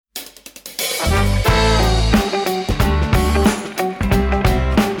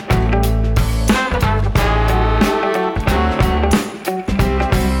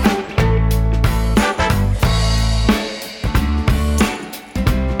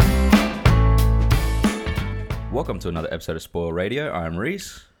Welcome to another episode of Spoil Radio. I'm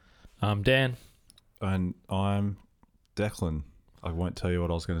Reese. I'm Dan. And I'm Declan. I won't tell you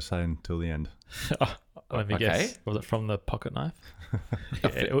what I was going to say until the end. Let me guess. Was it from the pocket knife? Yeah,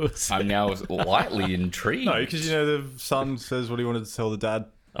 it was. I'm now lightly intrigued. No, because you know the son says what he wanted to tell the dad.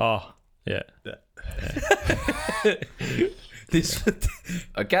 Oh, yeah. This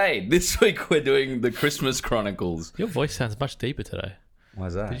week we're doing the Christmas Chronicles. Your voice sounds much deeper today.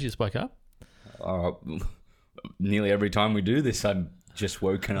 Why's that? Did you just wake up? Nearly every time we do this, I'm just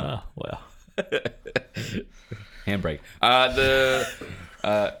woken up. Oh, wow. Handbrake.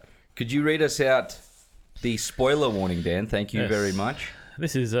 Could you read us out the spoiler warning, Dan? Thank you Yes. very much.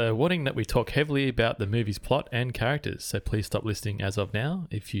 This is a warning that we talk heavily about the movie's plot and characters, so please stop listening as of now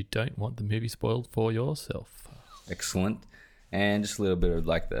if you don't want the movie spoiled for yourself. Excellent. And just a little bit of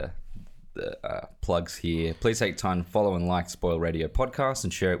like the plugs here. Please take time to follow and like Spoil Radio Podcast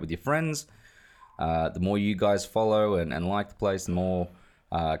and share it with your friends. The more you guys follow and like the place, the more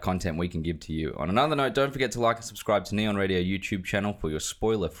content we can give to you. On another note, don't forget to like and subscribe to Neon Radio YouTube channel for your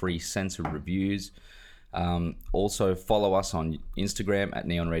spoiler-free censored reviews. Also, follow us on Instagram at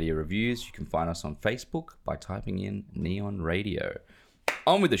Neon Radio Reviews. You can find us on Facebook by typing in Neon Radio.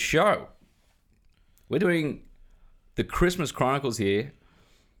 On with the show. We're doing the Christmas Chronicles here.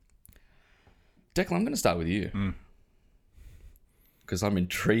 Declan, I'm going to start with you. Because I'm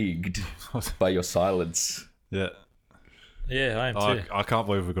intrigued by your silence. Yeah. Yeah, I am too. I can't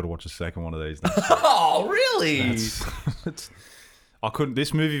believe we've got to watch a second one of these. Oh, really? I couldn't.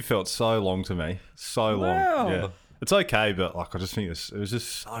 This movie felt so long to me. So long. Wow. Yeah. It's okay, but like I just think it was just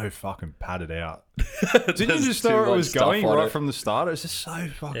so fucking padded out. Didn't you There's just too know where it much was stuff going on right it. from the start? It's just so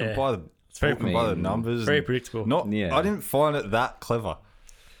fucking Yeah. by the very by the mean, numbers. very and predictable. Yeah. I didn't find it that clever.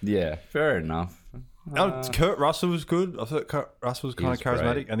 Yeah, fair enough. Kurt Russell was good. I thought Kurt Russell was kind of He was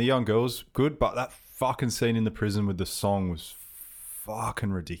charismatic, great. and the young girl was good. But that fucking scene in the prison with the song was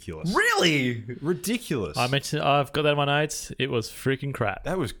fucking ridiculous. Really? Ridiculous. I've got that in my notes. It was freaking crap.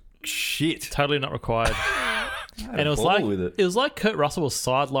 That was shit. Totally not required. And it was like Kurt Russell was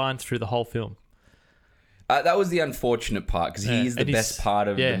sidelined through the whole film. That was the unfortunate part because Yeah. he's the And best part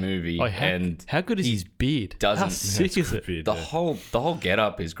of yeah. the movie, Oh, and how good is his beard? doesn't- How sick is it? Beard, the yeah. whole get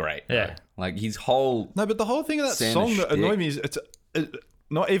up is great. bro. Yeah. like his whole. No, but the whole thing of that Santa song that shtick. annoyed me is it's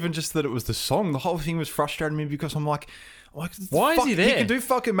not even just that it was the song. The whole thing was frustrating me because I'm like Why is he there? He can do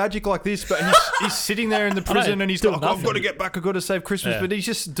fucking magic like this, but he's sitting there in the I know, prison and he's doing like, I've got nothing. to get back. I've got to save Christmas. Yeah. But he's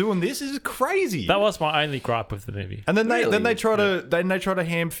just doing this. This is crazy. That was my only gripe with the movie. And then Really? they try to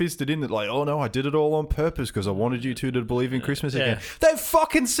ham fist it in that like, oh no, I did it all on purpose because I wanted you two to believe in Christmas Yeah. again. They've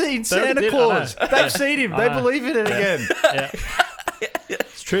fucking seen They Santa did, I Claus. know. They've seen him. They know. believe in it again. Yeah.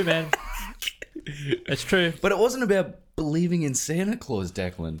 It's true, man. It's true. But it wasn't about believing in Santa Claus,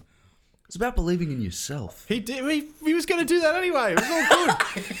 Declan. It's about believing in yourself. He did. He was going to do that anyway. It was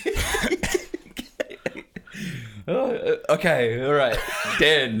all good. Okay, all right,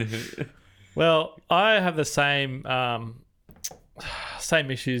 Dan. Well, I have the same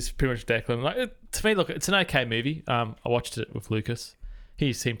issues pretty much with Declan. To me, look, it's an okay movie. I watched it with Lucas.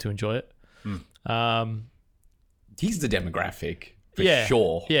 He seemed to enjoy it. He's the demographic for Yeah,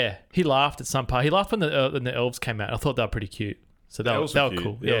 sure. Yeah, he laughed at some part. He laughed when the elves came out. I thought they were pretty cute. So they elves were were cute.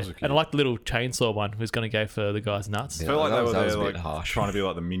 cool. The Yeah, elves were cute. and I like the little chainsaw one who's going to go for the guy's nuts. Yeah. I feel like that they was- were that was there a bit like harsh. trying to be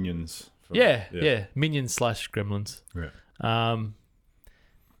like the minions. from- Yeah. Minions/Gremlins. Yeah.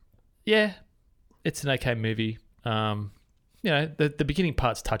 Yeah, it's an okay movie. The beginning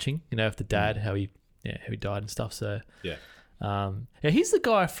part's touching. Of the dad, how he died and stuff. So Yeah. he's the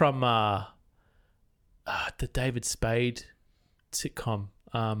guy from the David Spade sitcom.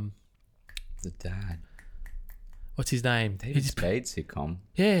 The dad. What's his name? David Spade sitcom.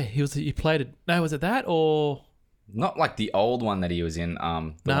 Yeah, he played it. No, was it that or Not like the old one that he was in. The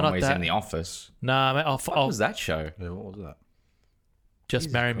one not where he's that. in The Office. nah? What was that show? Yeah, what was that? Just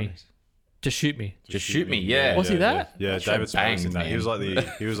Jesus marry me. Christ. Just shoot me. Just shoot me. Yeah. Was he that? Yeah, That show David Spade was in banged, that. He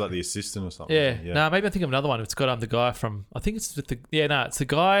was man. like the assistant or something. Yeah. No, maybe I think of another one. It's got the guy from. I think it's with the. Yeah, no, it's the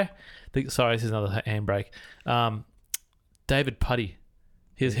guy. Sorry, this is another handbrake. David Putty.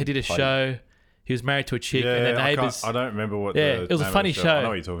 He did a show. He was married to a chick, and their neighbors. I don't remember what. Yeah, the it was a name of funny the show. I know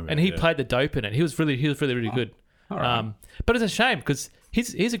what you're talking about. And he yeah. played the dope in it. He was really good. All right. But it's a shame because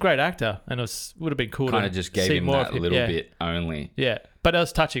he's a great actor, and it would have been cool Kind to of just gave see him more that of him. little Yeah. bit only. Yeah, but it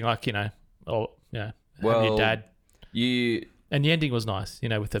was touching, having your Well, dad. You. And the ending was nice,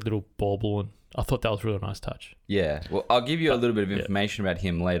 with that little bauble, and I thought that was a really nice touch. Yeah. Well, I'll give you a little bit of information about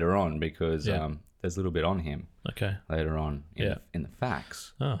him later on because Yeah. there's a little bit on him Okay. later on Yeah. in the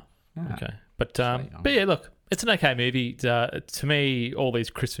facts. Oh. Yeah. Okay. But you know. look, it's an okay movie. To me, all these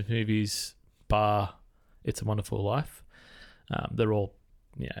Christmas movies, bar It's a Wonderful Life. They're all,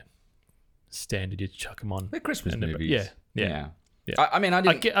 standard. You chuck them on. They're Christmas And they're- movies. yeah. I mean, I I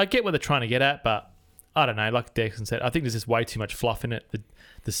didn't. get what they're trying to get at, but I don't know. Like Dexon said, I think there's just way too much fluff in it.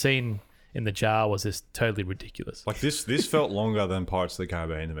 The scene in the jar was just totally ridiculous. Like this felt longer than Pirates of the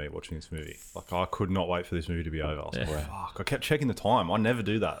Caribbean to me watching this movie. Like I could not wait for this movie to be over. I was like, fuck. I kept checking the time. I never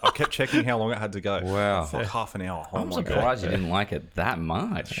do that. I kept checking how long it had to go. Wow. For like half an hour. Oh I'm my God. surprised you didn't like it that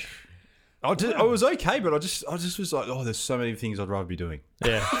much. I was okay, but I just was like, oh, there's so many things I'd rather be doing.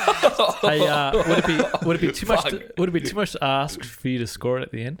 Yeah. Hey, would it be too much? Would it be too much to ask for you to score it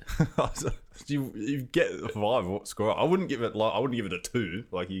at the end? you get a 5 what score. I wouldn't give it a 2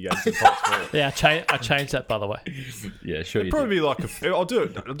 like you gave the top score. Yeah, I changed that, by the way. Yeah, sure. It'd probably be like I'll do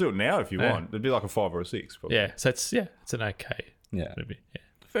it now if you want. It'd be like a 5 or a 6. Probably. Yeah, so it's an okay. Yeah, Movie. Yeah,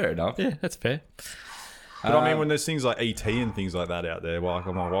 fair enough. yeah, that's fair. But I mean, when there's things like ET and things like that out there, I'm like,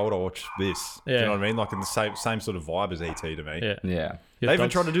 why would I watch this? Do you Yeah. know what I mean? Like in the same sort of vibe as ET to me. Yeah, Yeah. They even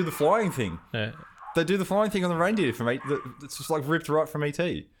tried to do the flying thing. Yeah. They do the flying thing on the reindeer from ET. It's just like ripped right from ET.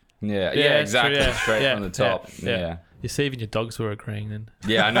 Yeah, Yeah, exactly. true, yeah. Straight Yeah, from the top. Yeah. You see, even your dogs were agreeing then.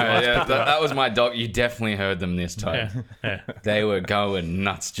 Yeah, I know. Yeah, that was my dog. You definitely heard them this time. Yeah, yeah. They were going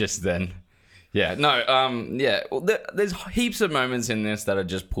nuts just then. Yeah, no, yeah. Well, there's heaps of moments in this that are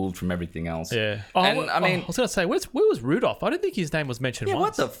just pulled from everything else. Yeah. And, I mean- I was going to say, where was Rudolph? I don't think his name was mentioned Yeah,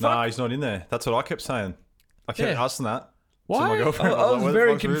 once. what the fuck? Nah, he's not in there. That's what I kept saying. I kept Yeah. asking that. Why? To my I, girlfriend. I like, was where the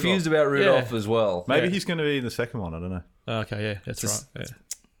very fuck's Rudolph? confused about Rudolph Yeah. as well. Maybe Yeah. he's going to be in the second one. I don't know. Okay, yeah, that's Just- right. Yeah.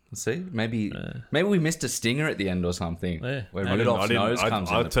 See, maybe we missed a stinger at the end or something. Yeah. Where I Rudolph's nose comes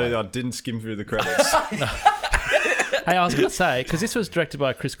I'll into tell you, play. I didn't skim through the credits. Hey, I was going to say, because this was directed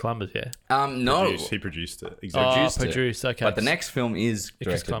by Chris Columbus, yeah? No, He produced it. Oh, Exactly. Produced it. produced, okay. but the next film is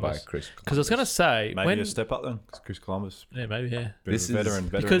Chris directed by Columbus. Chris. Because I was going to say, Maybe when... a step up then. It's Chris Columbus. Yeah, maybe, yeah. Bit This of a is- veteran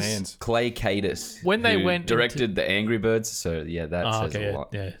because- hands. Clay Cadis, When they who went directed the Angry Birds. So yeah, that Oh, says okay, a yeah, lot.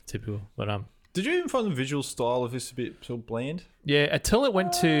 yeah, typical. But Did you even find the visual style of this a bit sort of bland? yeah, until it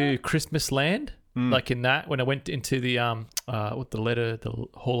went to Christmas Land, like in that, when I went into the the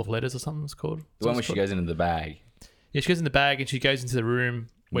Hall of Letters or something it's called. The one where she goes into the bag. Yeah, she goes in the bag and she goes into the room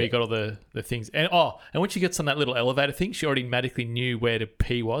where you got all the things. And when she gets on that little elevator thing, she automatically knew where the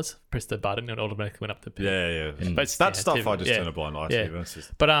P was. Pressed the button and it automatically went up to P. Yeah. But That stuff typical. I just Yeah. turn a blind eye Yeah. to. That's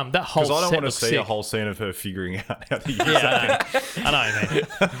just... But that whole Because I don't set want to looks see sick. a whole scene of her figuring out how to use that. Yeah, I know,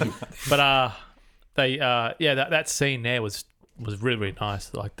 man. But that scene there was really, really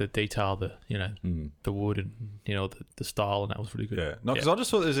nice. Like the detail, the wood and the style, and that was really good. Yeah. No, because I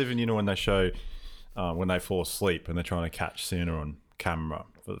just thought there's even, when they show, when they fall asleep and they're trying to catch Santa on camera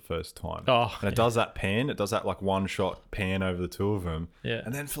for the first time. Oh, and it does that pan. It does that like one shot pan over the two of them. Yeah.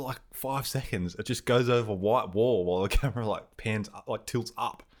 And then for like 5 seconds, it just goes over a white wall while the camera like pans up, like tilts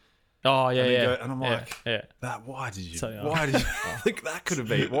up. Oh yeah, And, yeah. and I'm Yeah, like, yeah, why did you I think that could have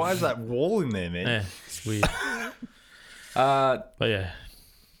been? Why is that wall in there, man? yeah. It's weird. But yeah,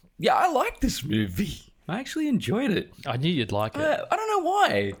 Yeah, I like this movie. I actually enjoyed it. I knew you'd like it. I don't know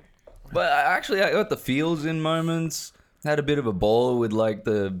why, but I got the feels in moments. Had a bit of a ball with like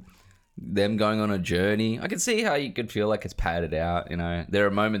them going on a journey. I can see how you could feel like it's padded out. There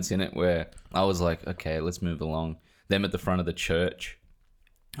are moments in it where I was like, okay, let's move along. Them at the front of the church.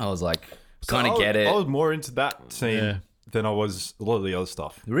 I was like, kind of get it. I was more into that scene Yeah. than I was a lot of the other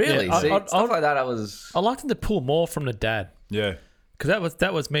stuff. Really? Yeah, See, I- stuff like that. I was. I liked him to pull more from the dad Yeah. because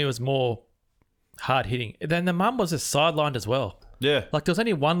that was more hard hitting. Then the mum was just sidelined as well. Yeah. Like there was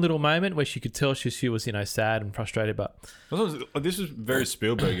only one little moment where she could tell she was sad and frustrated, but This was very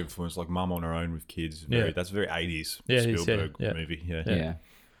Spielberg influence, like mum on her own with kids. Yeah. That's very 80s Yeah, it is, Spielberg yeah. movie. Yeah.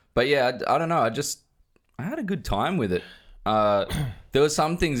 But yeah, I don't know. I had a good time with it. There were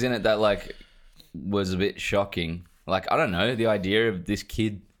some things in it that like was a bit shocking. Like, I don't know, the idea of this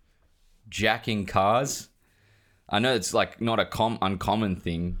kid jacking cars. I know it's like not a uncommon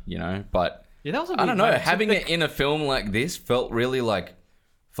thing, but yeah, that was. I don't know. Having it in a film like this felt really like,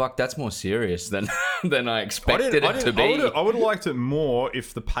 fuck, that's more serious than I expected it to be. I would have liked it more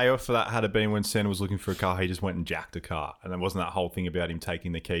if the payoff for that had been when Santa was looking for a car, he just went and jacked a car, and there wasn't that whole thing about him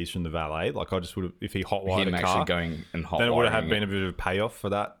taking the keys from the valet. Like I just would have, if he hotwired Him a actually car, going and hot then it would have wiring been a bit of a payoff for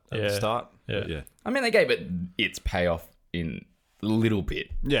that at the Yeah. start. Yeah. But yeah, I mean, they gave it its payoff in a little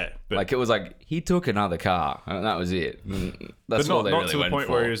bit. yeah, but Like it was like he took another car and that was it. That's not, all they not really to the went point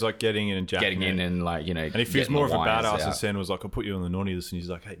for. where he was like getting in and jacking Getting in it. and like And if he was getting more of the a wires badass and out. Santa was like, I'll put you on the naughty list, and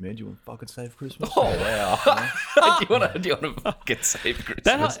he's like, hey man, do you want to fucking save Christmas? Oh wow! do you want to fucking save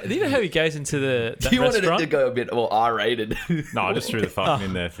Christmas? Do you know how he goes into that Do you wanted it restaurant? to go a bit more R-rated? No, I just threw the fucking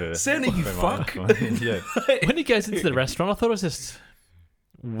in there for Santa, you for my- fuck. yeah. When he goes into the restaurant, I thought it was just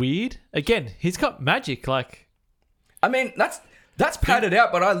weird. Again, he's got magic. Like, I mean, that's padded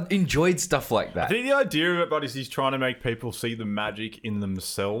out, but I enjoyed stuff like I that. think the idea of it, but is he's trying to make people see the magic in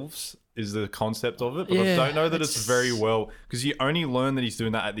themselves is the concept of it. But I Yeah, don't know that it's it's- very well, because you only learn that he's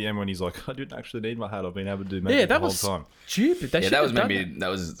doing that at the end when he's like, I didn't actually need my hat. I've been able to do magic yeah, the that whole was time. stupid. They Yeah, should that was have done maybe that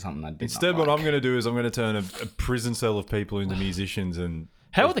was something I did. Instead, not what like. I'm going to do is I'm going to turn a prison cell of people into musicians and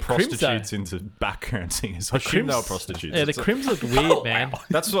How are the Crims, prostitutes into background singers. I assume they were prostitutes. Yeah, the It's- Crims looked weird, man.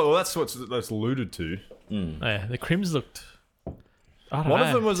 that's what's alluded to. Yeah, the Crims looked. I don't One know.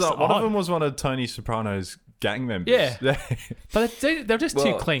 of them was just one of odd. them was one of Tony Soprano's gang members. Yeah. But they're just too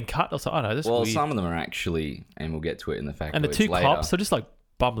Well- clean cut. Or something. I don't know. That's Well, weird. some of them are actually, and we'll get to it in the fact. And the two cops, they're just like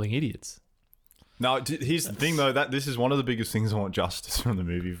bumbling idiots. Now, here's the thing though, that this is one of the biggest things I want justice from the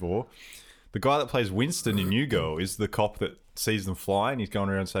movie for. The guy that plays Winston in New Girl is the cop that sees them fly and he's going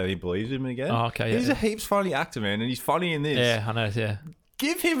around saying he believes him again. Oh, okay, yeah, He's yeah. a heaps funny actor, man, and he's funny in this. Yeah, I know. Yeah.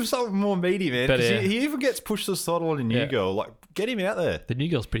 Give him something more meaty, man. But, 'cause yeah. he even gets pushed to the side on in New Yeah. Girl. Like, get him out there. The New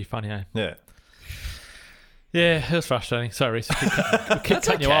Girl's pretty funny, eh? Yeah. Yeah, it was frustrating. Sorry, Reese. We keep That's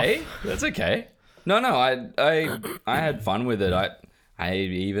cutting you off. okay. That's okay. No, I had fun with it. I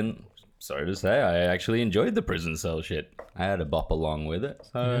even, sorry to say, I actually enjoyed the prison cell shit. I had a bop along with it.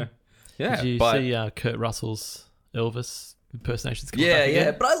 So yeah, Did you but see Kurt Russell's Elvis impersonations? Coming yeah, back again?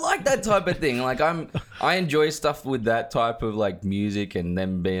 yeah. But I like that type of thing. Like I enjoy stuff with that type of like music and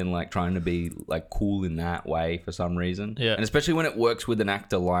them being like trying to be like cool in that way for some reason. Yeah. And especially when it works with an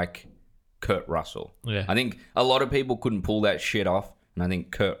actor like Kurt Russell. Yeah. I think a lot of people couldn't pull that shit off, and I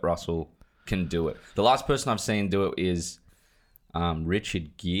think Kurt Russell can do it. The last person I've seen do it is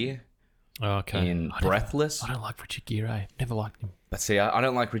Richard Gere Oh, okay. in I don't- Breathless. I don't like Richard Gere. Eh? Never liked him. But see, I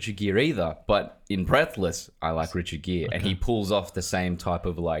don't like Richard Gere either. But in Breathless, I like Richard Gere, and he pulls off the same type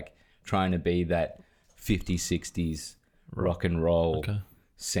of like trying to be that 50s, 60s rock and roll Okay.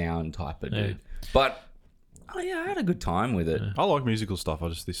 sound type of Yeah. dude. But oh yeah, I had a good time with it. I like musical stuff.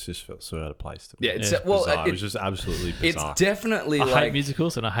 This just felt so out of place to me. Yeah, it's Yeah. well, Bizarre. It was it, just absolutely it's bizarre. definitely I like hate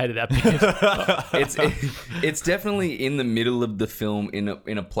musicals, and I hated that bit. it's definitely in the middle of the film in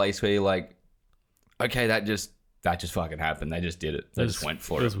a place where you're like, okay, that just fucking happened. They just did it. They It just was- went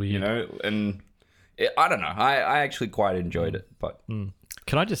for it it. was weird. You know, and I don't know. I actually quite enjoyed it, but Can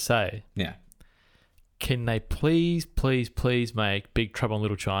I just say, yeah, can they please make Big Trouble in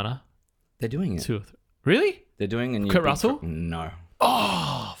Little China they're doing it. 2 or 3? Really? They're doing a new Kurt Big Russell? no,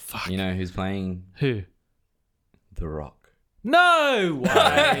 Oh, fuck. you know who's playing Who? The Rock? No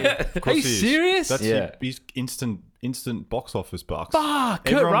way. Of Are course you he is. serious? That's Yeah. he's instant box office bucks. Fuck.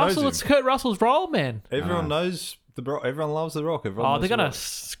 Kurt Everyone knows Russell. him. It's Kurt Russell's role, man. Everyone knows the Rock. Everyone loves the Rock. Everyone Oh, knows they're The going Rock. to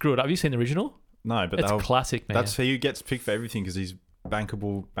screw it up. Have you seen the original? No, but It's they'll- classic, man. that's who gets picked for everything because he's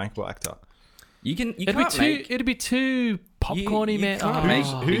bankable actor. You it'd can't make it'd be too popcorny, you man. can't Oh.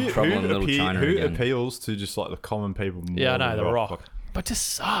 make Big Trouble in Little China who again. appeals to just like the common people more Yeah, I know, than The Rock. Like, But it just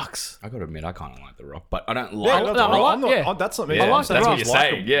sucks. I gotta admit, I kind of like The Rock, but I don't like. yeah, no, that's I all right. like- I'm not, yeah. that's not me. Yeah, I'm that's saying what it's you're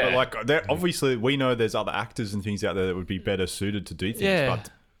saying, likable, yeah. But like, obviously, we know there's other actors and things out there that would be better suited to do things. Yeah.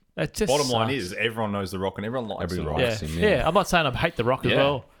 But It just bottom line sucks. is, everyone knows The Rock and everyone likes Everyone The Rock. likes Yeah. him, yeah. yeah. I'm not saying I hate The Rock as Yeah.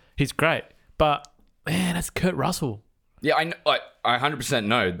 well. He's great. But, man, that's Kurt Russell. Yeah, I know, I 100%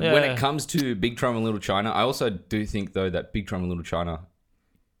 know. Yeah. When it comes to Big Trouble in Little China, I also do think though that Big Trouble in Little China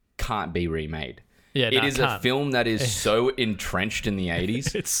can't be remade. Yeah, It no, is it a can't. film that is so entrenched in the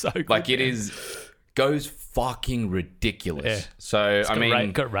 80s. It's so good. Like it man. is goes fucking ridiculous. Yeah. So It's I got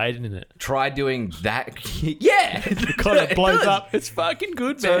mean, got Raiden in it. try doing that. Yeah, Kind of It blows does. up. It's fucking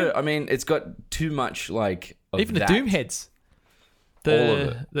good, man. So I mean, it's got too much like of Even the that. Doom heads.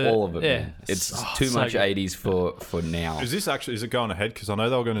 all of it. Yeah. Man. It's Oh, too so much good. 80s for now. Is it going ahead? Because I know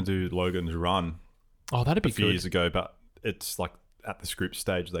they were going to do Logan's Run Oh, that'd be a few good. years ago, but it's like at the script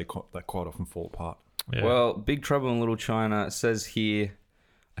stage, they quite often fall apart. Yeah. Well, Big Trouble in Little China says here.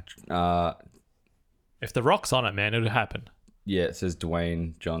 If The Rock's on it, man, it'll happen. Yeah, it says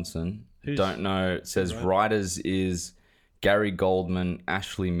Dwayne Johnson. Who's- Don't know. It says writers is Gary Goldman,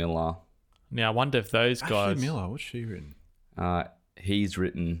 Ashley Miller. Now, I wonder if those guys. Ashley Miller, what's she written? He's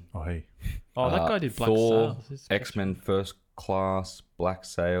written Oh, hey. Oh, that guy did Black Thor, Sails. X-Men First Class, Black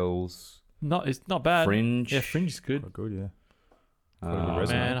Sails, It's not bad. Fringe. Yeah, Fringe is good. Oh, good, yeah. uh,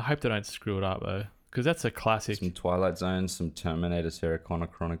 resume. Man, I hope they don't screw it up though, because that's a classic. some Twilight Zone, some Terminator, Sarah Connor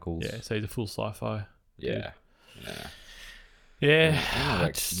Chronicles. Yeah, so he's a full sci-fi. Yeah. Yeah.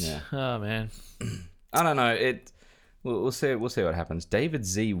 like, Just- yeah. Oh man. I don't know. We'll see. We'll see what happens. David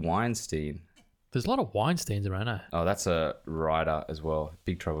Z. Weinstein. There's a lot of Weinsteins around, eh? Oh, that's a writer as well.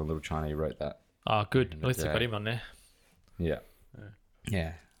 Big Trouble in Little China. He wrote that. Oh, good. At least they Yeah. got him on there. Yeah.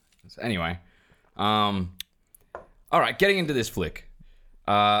 Yeah. So anyway, all right, getting into this flick.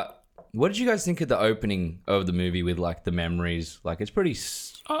 What did you guys think of the opening of the movie with like the memories? Like it's pretty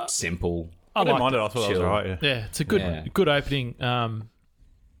simple. I didn't liked mind it. it. I thought that was Chill. alright. Yeah. Yeah, it's a good Yeah. good opening.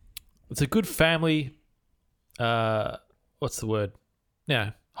 It's a good family. What's the word?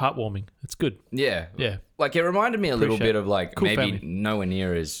 Yeah, heartwarming. It's good. Yeah. Yeah, Like it reminded me a little Appreciate bit of like Cool maybe family. nowhere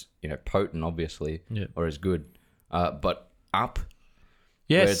near as, potent obviously Yeah. or as good. But Up,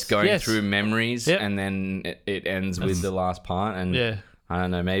 yes, where it's going yes. through memories Yep. and then it ends with the last part and Yeah, I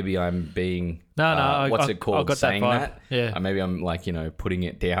don't know, maybe I'm being no. what's I it called got saying vibe. that? Yeah, Maybe I'm like, putting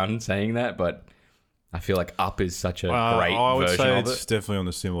it down saying that, but I feel like Up is such a great I would version say of it's it. definitely on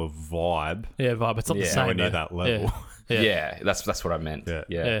the similar vibe. yeah, vibe. It's not the Yeah, same. Nowhere near though. that level. Yeah, Yeah, that's what I meant. Yeah.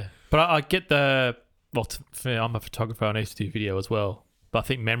 yeah. But I get the I'm a photographer. I used to do video as well. But I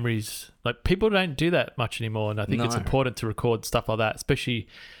think memories, like people don't do that much anymore, and I think it's No. important to record stuff like that, especially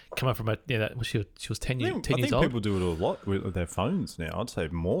coming from she was 10 I years, think, 10 I years think old. people do it a lot with their phones now. I'd say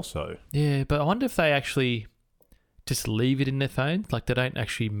more so. Yeah, but I wonder if they actually just leave it in their phone, like they don't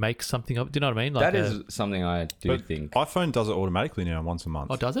actually make something of it. Do you know what I mean? Like That is something I do But think. iPhone does it automatically now once a month.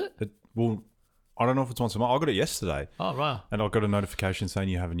 Oh, does it? Well, I don't know if it's once a month. I got it yesterday, Oh, right. and I got a notification saying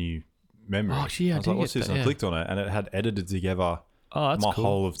you have a new memory. Oh, gee, I was do like, what's get this? that, And I yeah. clicked on it, and it had edited together Oh, that's my cool.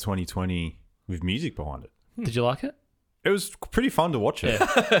 whole of 2020 with music behind it. Did you like it? It was pretty fun to watch it.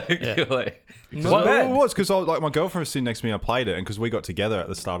 Yeah. Like, Well, not bad. it was because like my girlfriend was sitting next to me and I played it, and because we got together at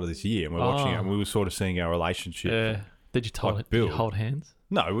the start of this year and we're watching it, and we were sort of seeing our relationship. Yeah. Did you Like did Bill. you hold hands?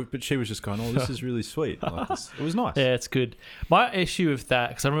 No, but she was just going, "Oh, this is really sweet." Like this. It was nice. Yeah, it's good. My issue with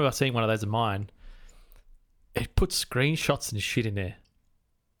that, because I remember seeing one of those of mine, it puts screenshots and shit in there.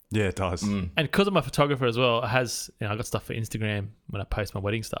 Yeah, it does. Mm. And because I'm a photographer as well, it has, I got stuff for Instagram when I post my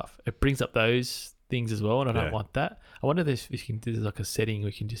wedding stuff. It brings up those things as well, and I don't Yeah. want that. I wonder if you can do like a setting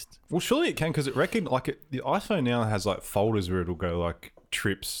we can just. Well, surely it can because it reckon the iPhone now has like folders where it'll go like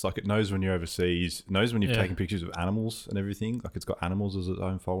trips. Like it knows when you're overseas, knows when you've Yeah. taken pictures of animals and everything. Like it's got animals as its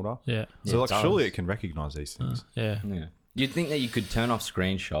own folder. Yeah. So Yeah, like it surely does. it can recognize these things. Yeah. Yeah. You'd think that you could turn off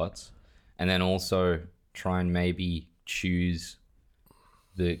screenshots and then also try and maybe choose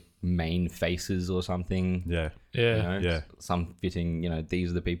the main faces or something. Yeah. Yeah. Yeah. Some fitting, these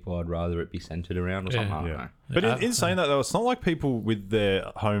are the people I'd rather it be centered around or Yeah. something. I don't Yeah. know. But Yeah. in saying that though, it's not like people with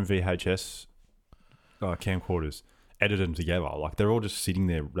their home VHS camcorders edit them together. Like they're all just sitting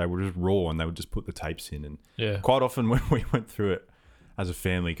there. They were just raw and they would just put the tapes in. And Yeah. quite often when we went through it as a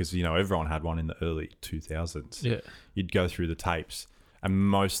family, because everyone had one in the early 2000s, Yeah. you'd go through the tapes. And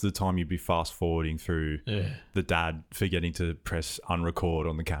most of the time, you'd be fast forwarding through Yeah. the dad forgetting to press unrecord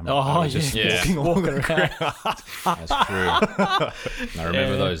on the camera. Oh, and just yeah. walking along the ground. That's true. I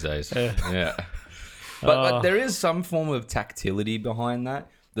remember Yeah. those days. Yeah. But there is some form of tactility behind that.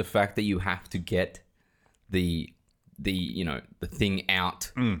 The fact that you have to get the thing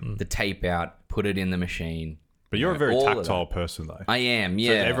out, the tape out, put it in the machine. But you're a very all of tactile person, though. I am, So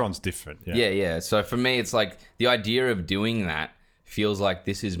yeah. everyone's different. Yeah. Yeah. So for me, it's like the idea of doing that feels like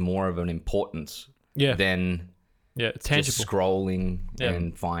this is more of an importance Yeah. than Yeah. It's just tangible. scrolling Yeah.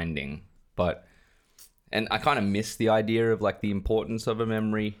 and finding. And I kind of miss the idea of like the importance of a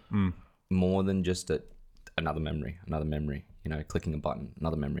memory more than just another memory, clicking a button,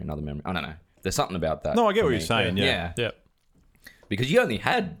 another memory. I don't know. There's something about that. No, I get for what me. you're saying. Yeah. Yeah. Because you only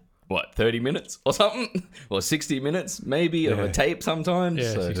had, 30 minutes or something? Or 60 minutes maybe of a Yeah. tape sometimes?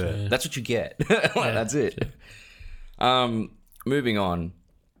 Yeah, So 60 minutes. that's what you get. That's it. Moving on.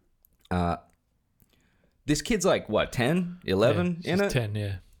 This kid's like, 10, 11 Yeah, in she's it? 10,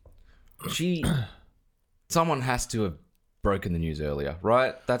 yeah. Someone has to have broken the news earlier,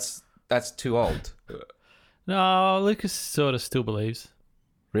 right? That's too old. No, Lucas sort of still believes.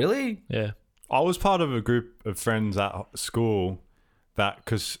 Really? Yeah. I was part of a group of friends at school that,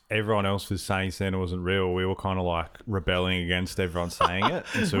 because everyone else was saying Santa wasn't real, we were kind of like rebelling against everyone saying it.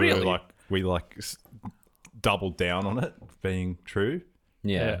 And so Really? we doubled down on it being true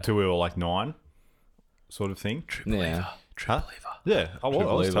Yeah. till we were like 9, sort of thing. Yeah. Huh? Yeah, I was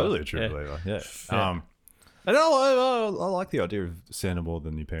believer. totally a true Yeah. believer. Yeah. Yeah. And I like the idea of Santa more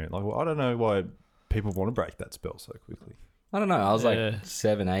than your parent. Like, I don't know why people want to break that spell so quickly. I don't know. I was Yeah. like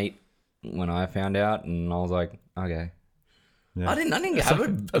 7, 8 when I found out, and I was like, okay. Yeah. I didn't have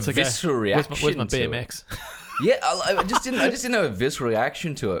a It's okay. visceral Where's reaction. my to it. BMX? Yeah, I just didn't have a visceral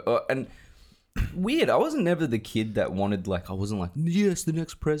reaction to it. And weird, I wasn't never the kid that wanted I wasn't like, yes, the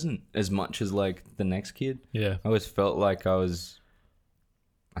next present as much as like the next kid. Yeah. I always felt like I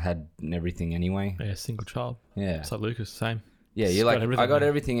had everything anyway. Yeah, single child. Yeah, It's like Lucas, same. yeah. Just You're got like, everything, I got man.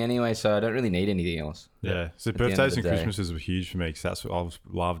 everything anyway, so I don't really need anything else. Yeah. So At the end of birthdays the and day. Christmases were huge for me because I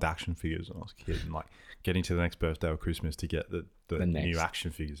loved action figures when I was a kid, and like getting to the next birthday or Christmas to get the next. new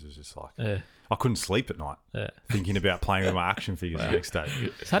action figures is just like Yeah. I couldn't sleep at night thinking about playing with my action figures the next day.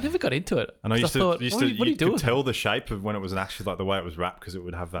 So I never got into it. And I used to, thought, what are you doing? could tell the shape of when it was actually like the way it was wrapped because it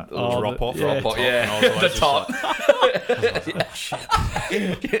would have that Oh, drop off. yeah. at the top, Yeah, and I was the always just top.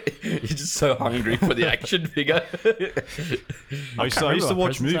 like, You're just so hungry for the action figure. I used to remember my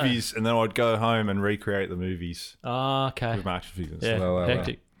watch presents, eh? movies and then I'd go home and recreate the movies Oh, okay. with my action figures. Yeah, Wow.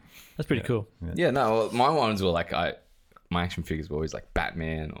 hectic. That's pretty cool. Yeah, no, well, my ones were like my action figures were always like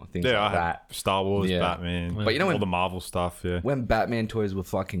Batman or things Yeah, like I had that. Star Wars, Yeah. Batman, But you know all when- the Marvel stuff. Yeah, When Batman toys were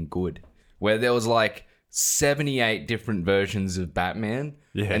fucking good, where there was like 78 different versions of Batman,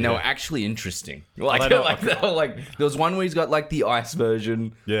 Yeah, and they yeah. were actually interesting. Like, they don't- they were like there was one where he's got like the ice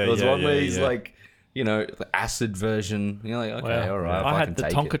version. Yeah, there was yeah, one where yeah, he's yeah. like, the acid version. You're like, okay, Wow. all right, I I had can the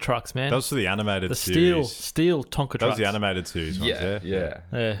take Tonka it. trucks, man. that was for the animated The series. steel Tonka That trucks. was the animated series. Ones, Yeah, yeah.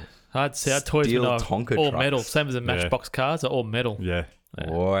 Yeah. I had toys Steel with Tonka all trucks. metal. Same as the Matchbox cars are all metal. Yeah. Yeah.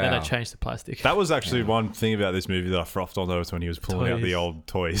 Wow. Then they changed the plastic. That was actually one thing about this movie that I frothed on was when he was pulling out Toys. the old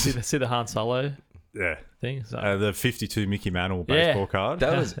toys. see the Han Solo Yeah. thing? So, The 52 Mickey Mantle Yeah. baseball card.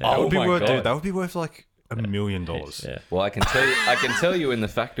 That was Yeah. that would be my worth, God. dude. That would be worth like $1 million. yeah. Well, I can tell you in the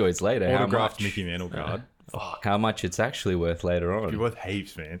factoids later how Autographed much, Mickey Mantle card. how much it's actually worth later It'd be on. worth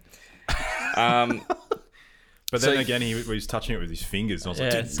heaps, man. Um, But So- then again, he was touching it with his fingers, and I was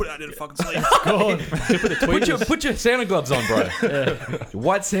like, Yeah. dude, put it out in the fucking sleeve. Go on. Put the tweezers. put your Santa gloves on, bro.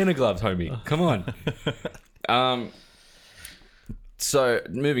 White Santa gloves, homie. Come on. So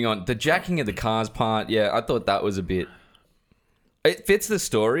moving on, the jacking of the cars part. Yeah, I thought that was a bit. It fits the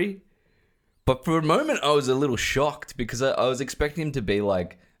story, but for a moment I was a little shocked because I was expecting him to be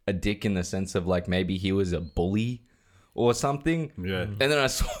like a dick in the sense of like maybe he was a bully or something. Yeah. And then I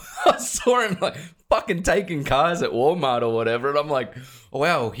saw him like fucking taking cars at Walmart or whatever, and I'm like, oh,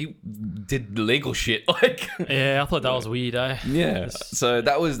 wow, he did legal shit. Like, Yeah, I thought that was weird, eh? yeah. So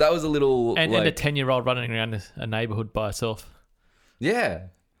that was a little And like, a 10-year-old running around a neighborhood by herself. yeah.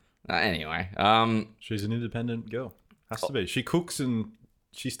 Anyway, She's an independent girl. Has to be. She cooks and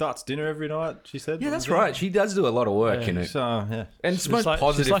she starts dinner every night, she said. yeah, that's right. She does do a lot of work in it, So, yeah. and it's the most like-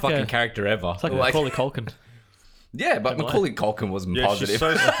 positive she's like fucking a- character ever. It's like Macaulay Culkin. yeah, but Macaulay Culkin wasn't Yeah,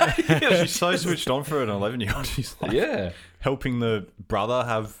 positive. she's so switched on for an 11-year-old. She's like yeah, helping the brother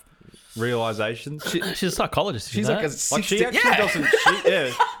have realizations. She's a psychologist. she's like a Like 60, she actually yeah.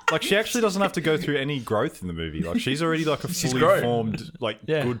 doesn't. Like she actually doesn't have to go through any growth in the movie. Like she's already like a fully grown. formed, like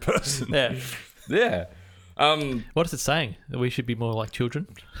Yeah. good person. Yeah. yeah. What is it saying? That we should be more like children?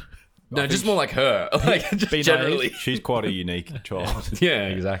 No, just more like her. Like just Be generally. She's quite a unique child. Yeah,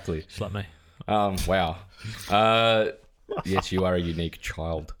 exactly. Just like me. Wow. Yes, you are a unique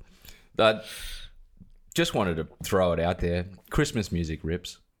child. Just wanted to throw it out there. Christmas music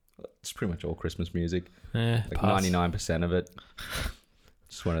rips. It's pretty much all Christmas music. Yeah, Like pass. 99% of it.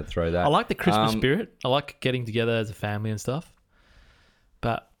 Just wanted to throw that. I like the Christmas Um, spirit. I like getting together as a family and stuff.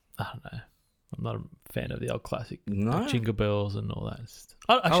 But I don't know. I'm not a fan of the old classic No. like Jingle Bells and all that.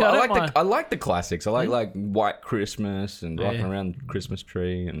 I don't mind. like the classics. I like White Christmas and rocking Yeah. around the Christmas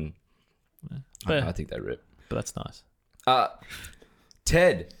tree, and But, I think they rip. but that's nice.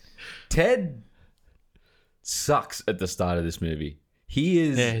 Ted sucks at the start of this movie. He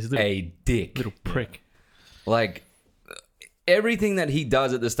is Yeah, he's a a dick. Little prick. Like everything that he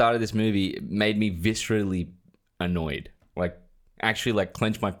does at the start of this movie made me viscerally annoyed. Like actually, like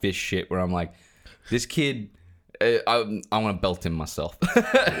clench my fist shit. Where I'm like, this kid, I want to belt him myself.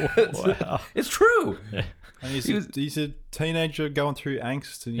 Wow. It's true. And he's, He was- he's a teenager going through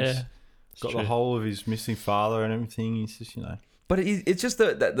angst, and he's Yeah. got true. the whole of his missing father and everything. He's just, But it's just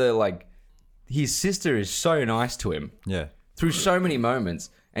that the like his sister is so nice to him yeah. through so many moments,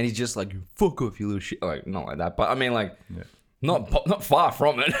 and he's just like, fuck off, you little shit. Like not like that, but I mean like not far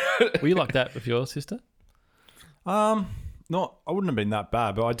from it. Were you like that with your sister? Not, I wouldn't have been that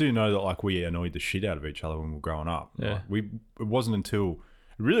bad, but I do know that like we annoyed the shit out of each other when we were growing up. Yeah. Like, it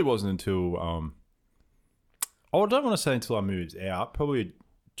really wasn't until I don't want to say until I moved out, probably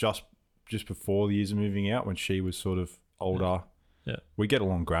just before the years of moving out when she was sort of older. Yeah. We get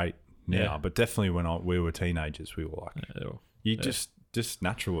along great now, Yeah. but definitely when we were teenagers, we were like, you just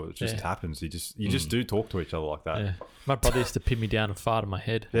natural. It just Yeah. happens. You just do talk to each other like that. Yeah. My brother used to pin me down and fart on my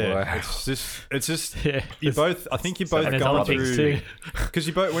head. Yeah, Wow. it's just Yeah. you both. I think you're both And there's going other things through too. because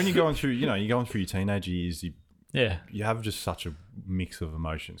you both when you're going through, you're going through your teenage years. Yeah. You have just such a mix of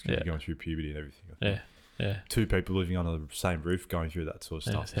emotions because Yeah. you're going through puberty and everything. Yeah. Yeah. Two people living under the same roof going through that sort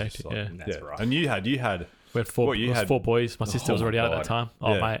of Yeah, stuff. it's It's just hectic, like- That's right. And you had We had four. What, you it was had- 4 boys. My sister was Oh already my out at that God. time.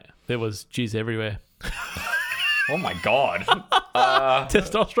 Oh Yeah. mate, there was jizz everywhere. Oh my god.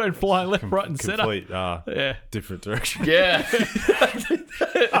 Testosterone flying left, right, and center. Complete Yeah. different direction. Yeah.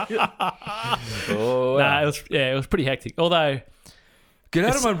 Oh, Nah, it was pretty hectic. Although, get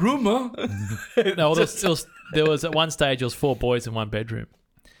out of my room, huh? no, there was at one stage, it was 4 boys in one bedroom.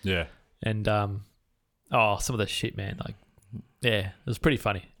 Yeah. And, some of the shit, man. Like, yeah, it was pretty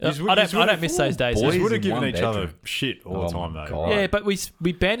funny. He's- I he's don't miss those days. boys They would have in given one each other bedroom. shit all the Oh time, my though. God. Yeah, but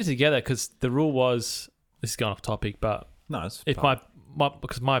we banded together because the rule was, this is going off topic, but No, it's if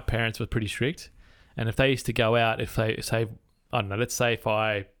because my parents were pretty strict, and if they used to go out, if they say, I don't know, let's say if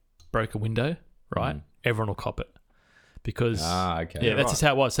I broke a window, right, everyone will cop it. Because, Okay. yeah, that's just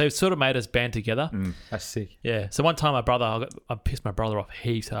how it was. So it sort of made us band together. That's sick. Yeah. So one time I pissed my brother off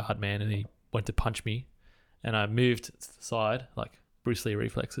heaps hard, man, and he went to punch me, and I moved to the side, like Bruce Lee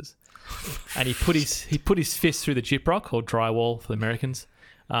reflexes, and he put his fist through the gyprock or drywall for the Americans,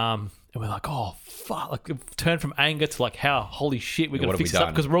 and we're like, oh fuck, like it turned from anger to like, how holy shit, we're Yeah, gonna what have fix we this up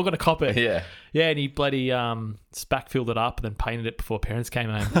done? because we're all gonna cop it. Yeah. Yeah, and he bloody spack filled it up and then painted it before parents came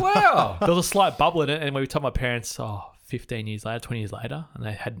home. Wow. There was a slight bubble in it, and we told my parents, 15 years later, 20 years later, and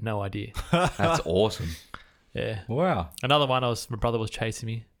they had no idea. That's awesome. Yeah. Wow. Another one, my brother was chasing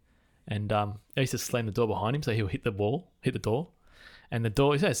me, and I used to slam the door behind him, so he'll hit the door, and the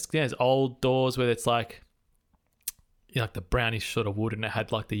door. There's old doors where it's like, like the brownish sort of wood, and it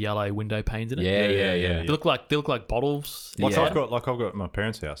had like the yellow window panes in it. Yeah. They look like bottles. Like Yeah. I've got at my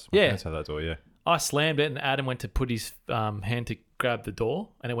parents' house. My Yeah. parents have that door, yeah. I slammed it, and Adam went to put his hand to grab the door,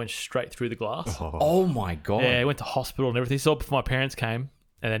 and it went straight through the glass. Oh my god. Yeah, he went to hospital and everything. So before my parents came,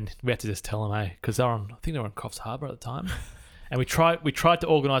 and then we had to just tell them, because I think they were on Crofts Harbour at the time, and we tried to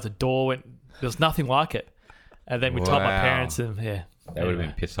organise a door, and there was nothing like it. And then we told my Wow. parents, and They would have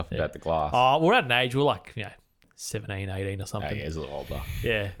been pissed off about the glass. we're at an age, we're like 17, 18 or something. he's a little older.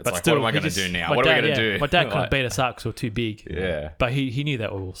 Yeah, It's like, what am I going to do now? What are we going to do? My dad couldn't Like- beat us up because we were too big. Yeah. But he knew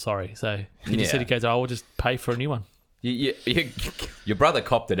that we were sorry, so he just said, Yeah. we'll just pay for a new one. Your brother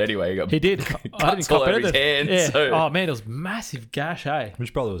copped it anyway. He got He did. I cuts didn't all cop over it his either. hand. Yeah. So. Oh man, it was massive gash, hey.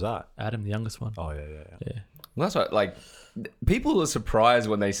 Which brother was that? Adam, the youngest one. Oh, yeah. Yeah. Well, that's what, like, people are surprised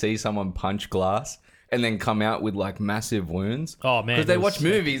when they see someone punch glass and then come out with like massive wounds. Oh man, Because they it was- watch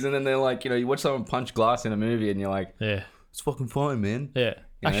movies and then they're like, you watch someone punch glass in a movie and you're like, Yeah. it's fucking fine, man. Yeah.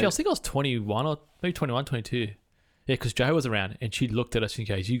 Actually, know? I think I was 21 or maybe 21, 22. Yeah, because Jo was around and she looked at us and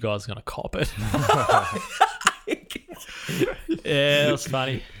goes, you guys are going to cop it. Yeah, it was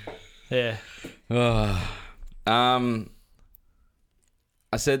funny. Yeah. I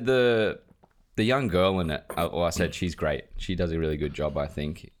said the young girl in it. I said she's great. She does a really good job, I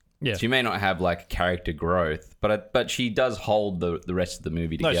think. Yeah. She may not have like character growth, but she does hold the rest of the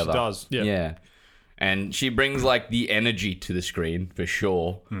movie No, together. she does. Yeah. Yeah. And she brings like the energy to the screen for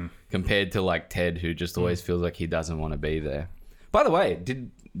sure, compared to like Ted, who just always feels like he doesn't want to be there. By the way,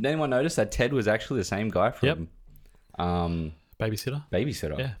 did anyone notice that Ted was actually the same guy from Babysitter.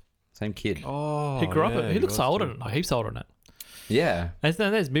 Babysitter? Yeah. Same kid. Oh, He grew up. yeah, He looks was older. too. Like, heaps older than that. Yeah. And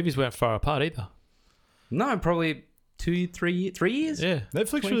those movies weren't far apart either. No, probably 3 years. Yeah.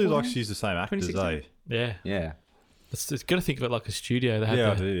 Netflix really 24? likes to use the same actors, 2016? Yeah. Yeah. It's got to think of it like a studio. They have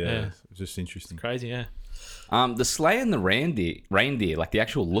Yeah, I to, do, yeah. It's just interesting. Crazy, yeah. The sleigh and the reindeer, like the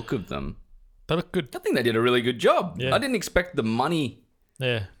actual look of them, They look good. I think they did a really good job. Yeah. I didn't expect the money.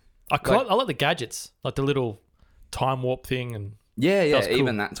 Yeah. I like the gadgets, like the little time warp thing, and Yeah, was cool.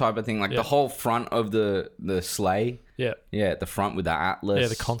 even that type of thing. Like Yeah. the whole front of the sleigh. yeah, Yeah, at the front with the atlas. yeah,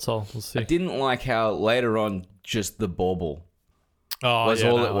 the console was I sick. didn't like how later on just the bauble Oh, was yeah,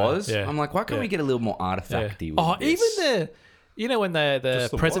 all no it way. was. Yeah. I'm like, why can't Yeah. we get a little more Yeah. artifacty with Oh, this? even when the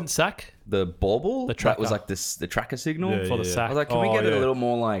Just the present what? sack the bauble, The that tracker. was like this, the tracker signal. Yeah, for the yeah. sack. I was like, can we Oh, get it yeah. a little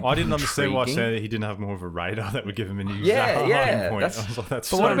more like I didn't understand why intriguing? he didn't have more of a radar that would give him an exact Yeah, point. that's- I was like, that's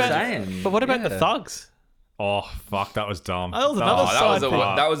But so what about- ridiculous. saying. But what about the Yeah. thugs? Oh, fuck, that was dumb. That was another Oh, side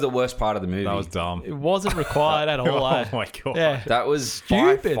part. that was the worst part of the movie. That was dumb. It wasn't required at all. Oh my god. Yeah, That was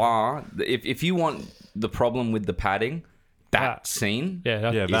Stupid. by far. If you want the problem with the padding, that scene.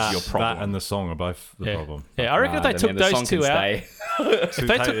 yeah, Yeah, is that, your problem. that and the song are both the yeah. problem. Yeah, I reckon if they Nah, took man, the those song two can out, stay. if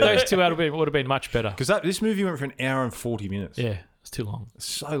they took those two out, it would have been much better. Because this movie went for an hour and 40 minutes. Yeah, it's too long. It's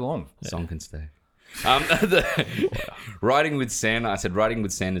so long. Song can stay. Riding with Santa. I said riding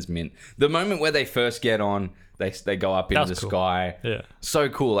with Santa's mint. The moment where they first get on, they go up into was the cool. sky. Yeah. So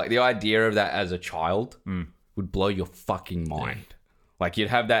cool. Like the idea of that as a child would blow your fucking mind. Like you'd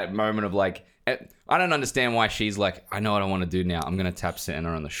have that moment of like, I don't understand why she's like, I know what I want to do now. I'm gonna tap Santa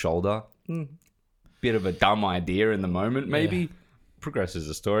on the shoulder. Bit of a dumb idea in the moment, maybe. Progresses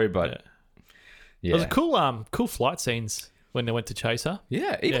the story, but It was a cool flight scenes. when they went to chase her.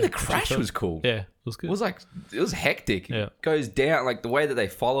 Yeah, even Yeah, the crash sure. was cool. Yeah, it was good. It was hectic. Yeah. It goes down, like the way that they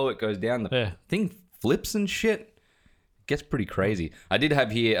follow it goes down. The Yeah. thing flips and shit. Gets pretty crazy. I did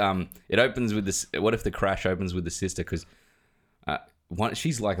have here, it opens with this. What if the crash opens with the sister? Because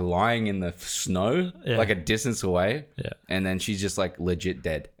she's like lying in the snow, Yeah. like a distance away. Yeah. And then she's just like legit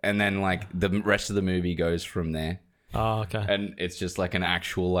dead. And then like the rest of the movie goes from there. Oh, okay. And it's just like an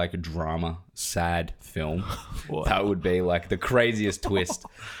actual like drama, sad film. What? That would be like the craziest twist.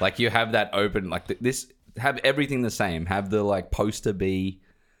 Like you have that open, like this, have everything the same. Have the like poster be,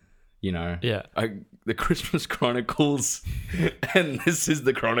 you know, Yeah. the Christmas Chronicles, and this is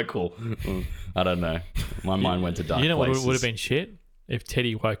the Chronicle. I don't know. My mind went to dark You know what places. would have been shit? If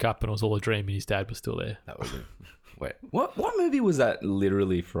Teddy woke up and it was all a dream and his dad was still there. That was it. Wait, what movie was that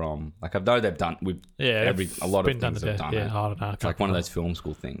literally from? Like I know they've done with Yeah, a lot of been things have done Yeah, it. I don't know. I It's can't like one of remember. those film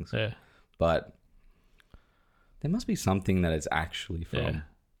school things. Yeah. But there must be something that it's actually from. Yeah.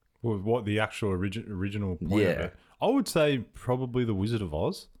 Well, what the actual original point of Yeah. it? I would say probably The Wizard of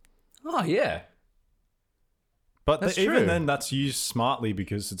Oz. Oh yeah. But That's even true. then, that's used smartly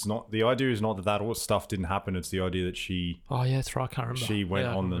because it's not the idea is not that all stuff didn't happen. It's the idea that she Oh, yeah, that's right. I can't remember. went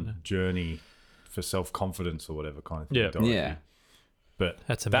Yeah, I on the remember. journey for self confidence or whatever kind of thing. Yeah. Dorothy. Yeah. But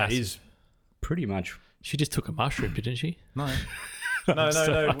That's a that massive- is Pretty much. She just took a mushroom, didn't she? no. I'm No.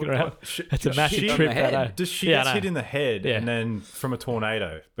 still fucking around. It's a massive hit on trip. the head. that, eh? Does she Yeah, gets I know. hit in the head Yeah. and then from a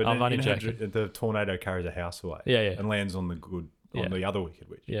tornado? But I'm only in her joking. the tornado carries a house away. Yeah, yeah. And lands on Yeah. the other wicked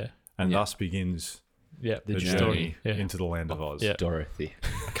witch. Yeah. And Yeah. thus begins Yeah. The the journey. journey Yeah. into the land of Oz. Yeah. Dorothy.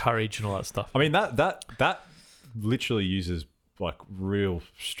 Courage and all that stuff. I mean that literally uses like real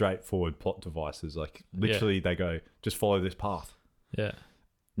straightforward plot devices. Like literally they go, just follow this path. Yeah.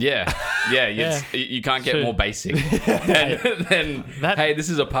 Yeah. Yeah. You can't get True. more basic than That- hey, this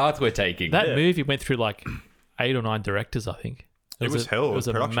is a path we're taking. That Yeah. movie went through like 8 or 9 directors, I think. It was a, hell. It was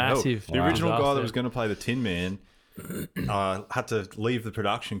a production hell. massive. The original guy disaster. that was going to play the Tin Man had to leave the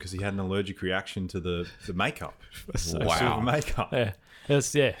production because he had an allergic reaction to the makeup. The Wow. silver makeup. Yeah. It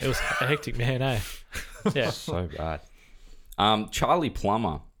was a hectic man, eh? Yeah. So bad. Charlie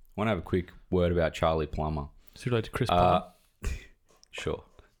Plummer. I want to have a quick word about Charlie Plummer. It's related to Chris Pine. Sure.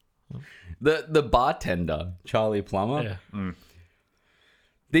 The bartender, Charlie Plummer. Yeah.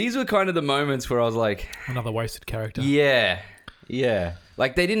 These were kind of the moments where I was like, Another wasted character. yeah.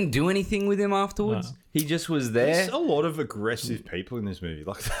 Like they didn't do anything with him afterwards. No. He just was There's there. a lot of aggressive people in this movie.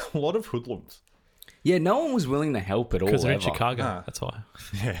 Like a lot of hoodlums. Yeah, no one was willing to help at all. Because they're in ever. Chicago. Ah. That's why.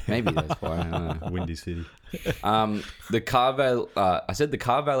 Maybe that's why. I don't know. Windy City. The car valet. I said the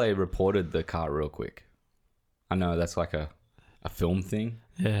car valet reported the car real quick. I know that's like a film thing,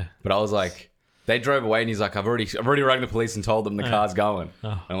 Yeah. but I was like, they drove away, and he's like, I've already rang the police and told them the car's going.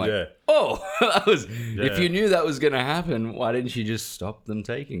 Oh. I'm like, Yeah. oh, that was. Yeah. If you knew that was going to happen, why didn't you just stop them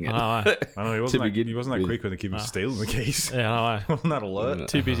taking it? I know. I know he To wasn't begin he wasn't that with. quick when the kid was stealing the keys. Yeah, I know. Wasn't that alert?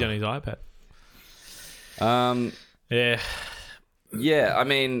 Too busy on his iPad. Yeah. Yeah, I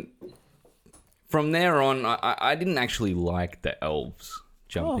mean, from there on, I didn't actually like the elves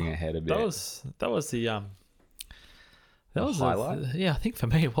jumping ahead a bit. That was the that was highlight? yeah, I think for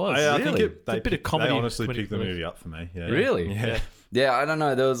me it was. I think Really? they It's a bit of picked- comedy They honestly when it- picked the when it- movie up for me. Yeah. Really? Yeah. Yeah, I don't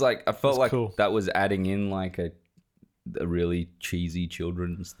know. There was like I felt That's like cool. that was adding in like a really cheesy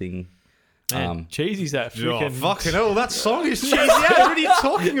children's thing. Man, cheesy's that Oh, freaking fucking hell, that song is cheesy. What are you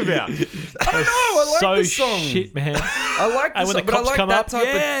talking about? I don't know. I like so the song. shit, man. I like the And when song, the but I cops like come that up, type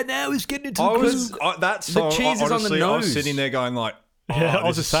of. yeah, now he's getting into I the was groove. that song. cheese is on the honestly, I was nose. sitting there going like, oh, Yeah, I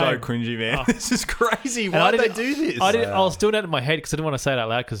was this is the so same. cringy, man. Oh. This is crazy. And Why did they didn't- do this? I was doing that in my head because I didn't want to say it out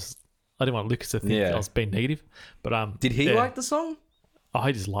loud because I didn't want Lucas to think Yeah. I was being negative. But Did he yeah. like the song? Oh,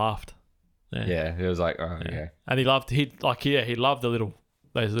 he just laughed. Yeah, it was like, oh yeah, And he loved he loved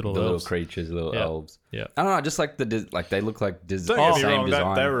those little the little elves. creatures, the little Yeah. elves. Yeah. I don't know, just like they look like Don't the get me same wrong.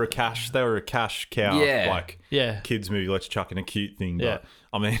 design. They were a cash cow. Yeah. Like Yeah. kids movie. Let's chuck in a cute thing. But Yeah.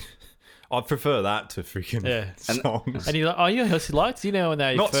 I mean, I prefer that to freaking Yeah. songs. And you know what else he liked? You know when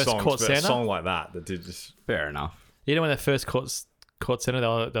they Not first songs, caught but a Santa? song like that did just. Fair enough. You know when they first caught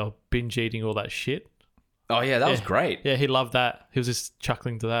Santa, they were binge eating all that shit. Oh yeah, that was Yeah. great. Yeah, he loved that. He was just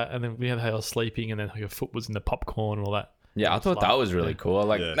chuckling to that, and then we had how he was sleeping, and then your foot was in the popcorn and all that. Yeah, I thought that was really cool.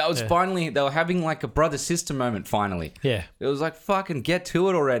 Like Yeah. that was Yeah. finally they were having like a brother sister moment. Finally, Yeah, it was like fucking get to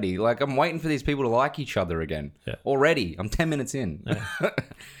it already. Like I'm waiting for these people to like each other again. Yeah. Already, I'm 10 minutes in.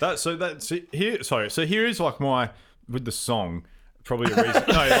 So here is like my with the song probably a reason.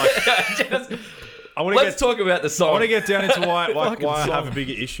 No, like I want to Let's get talk about the I song. want to get down into why Fucking I have song. a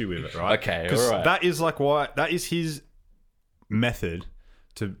bigger issue with it, right? Okay, 'Cause alright. that is like why that is his method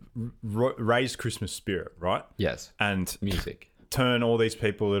to raise Christmas spirit, right? Yes. And Music. turn all these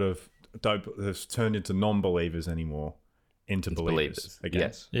people that have turned into non-believers anymore into believers again.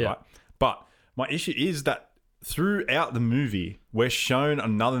 Yes. Yeah. Right? But my issue is that throughout the movie, we're shown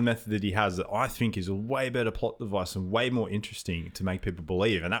another method that he has that I think is a way better plot device and way more interesting to make people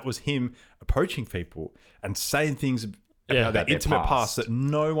believe. And that was him approaching people and saying things about their their intimate past past. that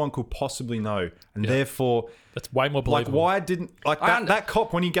no one could possibly know. And therefore, That's way more like, believable. why didn't that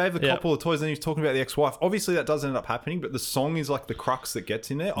cop, when he gave the Yeah. cop all the toys and he was talking about the ex-wife, obviously that doesn't end up happening, but the song is like the crux that gets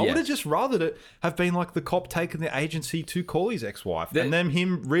in there. I would have just rathered it have been like the cop taking the agency to call his ex-wife and then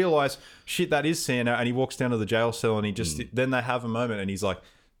him realize, shit, that is Santa, and he walks down to the jail cell and he just then they have a moment and he's like,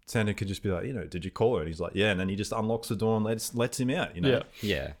 Santa could just be like, did you call her? And he's like, yeah, and then he just unlocks the door and lets him out, Yeah.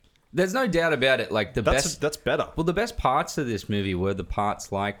 Yeah. There's no doubt about it. Like That's better. Well, the best parts of this movie were the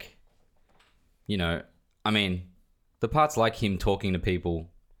parts like, the parts like him talking to people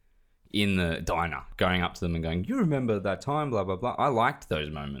in the diner, going up to them and going, "You remember that time?" Blah blah blah. I liked those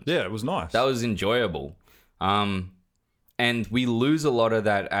moments. Yeah, it was nice. That was enjoyable. And we lose a lot of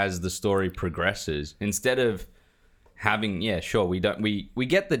that as the story progresses. Instead of having, we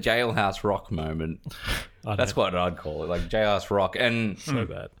get the Jailhouse Rock moment. That's what I'd call it, like Jailhouse Rock. And So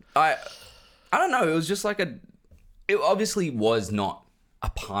bad. I don't know. It was just like it obviously was not a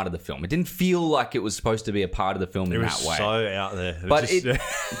part of the film. It didn't feel like it was supposed to be a part of the film in it that was way. so out there.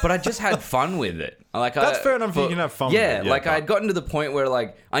 But I just had fun with it. Like That's fair enough. You can have fun with it. Yeah, I had gotten to the point where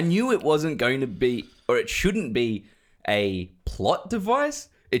like I knew it wasn't going to be, or it shouldn't be, a plot device.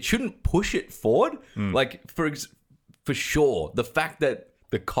 It shouldn't push it forward. Like for sure, the fact that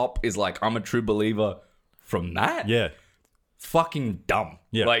the cop is like, "I'm a true believer," from that, yeah. fucking dumb.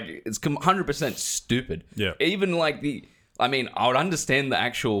 Yeah. Like, it's 100% stupid. Yeah. Even like I would understand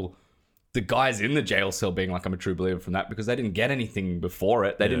the guys in the jail cell being like, "I'm a true believer," from that, because they didn't get anything before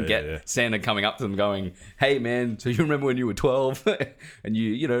it. They didn't get Santa coming up to them going, "Hey man, so you remember when you were 12 and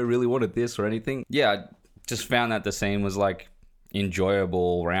you really wanted this," or anything. Yeah, I just found that the scene was like enjoyable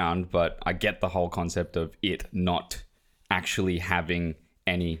all round, but I get the whole concept of it not actually having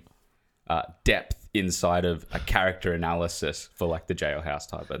any depth inside of a character analysis for like the Jailhouse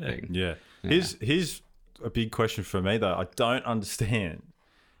type of thing. Yeah. Here's a big question for me though. I don't understand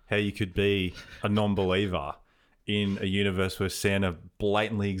how you could be a non-believer in a universe where Santa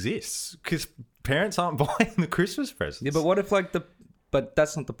blatantly exists, because parents aren't buying the Christmas presents. Yeah, but what if like but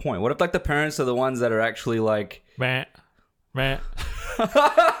that's not the point. What if like the parents are the ones that are actually like, Man. Yeah,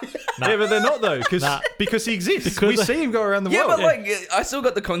 but they're not though, because he exists. We see him go around the yeah, world. but like I still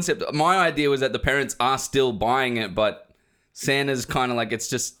got the concept. My idea was that the parents are still buying it, but Santa's kind of like, it's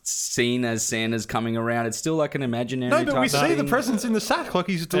just seen as Santa's coming around. It's still like an imaginary. No, but we type see thing. the presents in the sack like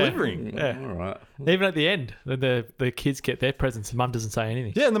he's delivering. Yeah. All right. Even at the end, the kids get their presents and mum doesn't say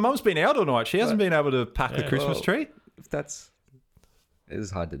anything. Yeah, and the mum's been out all night. She hasn't been able to pack the Christmas tree. If it is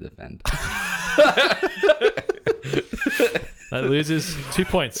hard to defend. That loses 2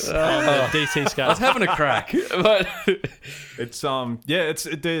 points on the DC I scale. was having a crack, but It's it's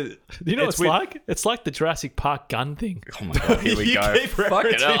You know what it's weird. like? It's like the Jurassic Park gun thing. oh my god, here we You go. keep Fuck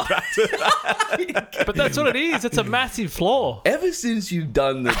it referencing up. back to that. But that's what it is. It's a massive flaw. Ever since you've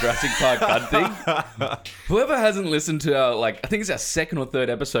done the Jurassic Park gun thing, whoever hasn't listened to our, I think it's our second or third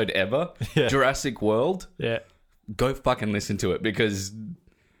episode ever, Jurassic World, Yeah. go fucking listen to it, because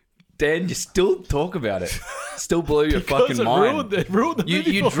Dan, you still talk about it. Still blew your fucking it mind. ruined the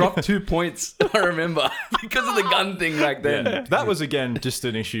movie You for dropped 2 points, I remember, because of the gun thing back then. Yeah. That was again just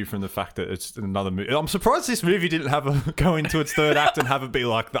an issue from the fact that it's another movie. I'm surprised this movie didn't have go into its third act and have it be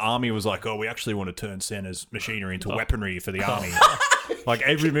like the army was like, "Oh, we actually want to turn Santa's machinery into weaponry for the army," like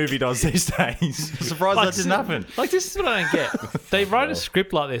every movie does these days. I'm surprised that didn't happen. Like, this is what I don't get. They write a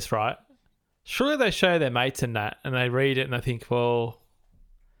script like this, right? Surely they show their mates in that and they read it and they think, well,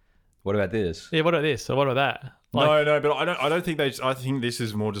 What about this? yeah, what about this or what about that? Like, No, but I don't think they. I think this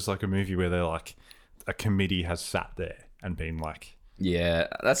is more just like a movie where they're like, a committee has sat there and been like, Yeah,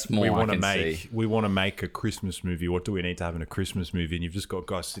 that's more we I want to can see. make a Christmas movie. What do we need to have in a Christmas movie? And you've just got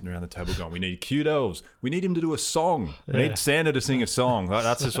guys sitting around the table going, "We need cute elves. We need him to do a song. We need Santa to sing a song." Like,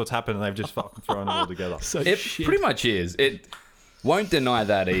 that's just what's happened, and they've just fucking thrown it all together. so It shit. pretty much is. It won't deny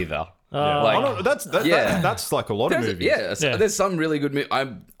that either. Yeah. Like- I don't- that's like a lot of movies. There's some really good.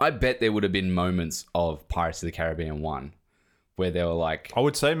 I bet there would have been moments of Pirates of the Caribbean 1 where they were like, I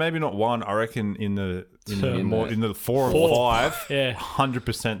would say maybe not one. I reckon in the In the 4 and four. 5, Yeah.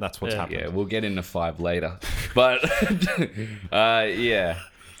 100% that's what's happened. yeah, we'll get into 5 later, but yeah.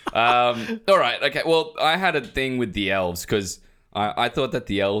 All right, okay. Well, I had a thing with the elves because I thought that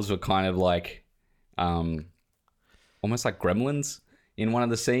the elves were kind of like, almost like gremlins in one of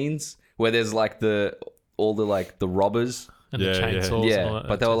the scenes where there's like all the robbers. And the Yeah, yeah. chainsaws. And all Yeah, that.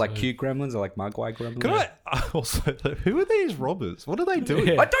 but they were like cute gremlins or like Mogwai gremlins. Can I also? Who are these robbers? What are they doing?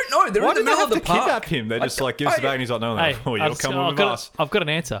 Yeah. I don't know. They're Why in the did they middle have of the to park. kidnap him? They just like gives the bag and he's like, no, Hey, oh, you're coming with us. I've got an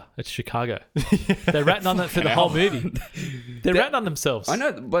answer. It's Chicago. They're ratting on that for the whole movie. They're ratting on themselves. I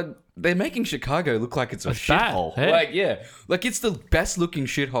know, but they're making Chicago look like it's a It's bad, shithole. yeah. Like it's the best looking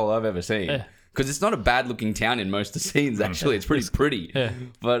shithole I've ever seen. Yeah. Because it's not a bad looking town in most of the scenes. Actually, it's pretty. Yeah.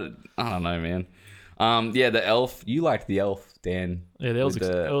 But I don't know, man. Yeah, the elf. You liked the elf, Dan. Yeah, that was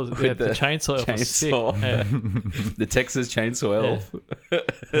with the chainsaw elf was sick. chainsaw. Yeah. The Texas Chainsaw Elf.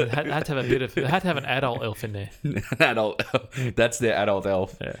 It had to have it had to have an adult elf in there. An adult. That's their adult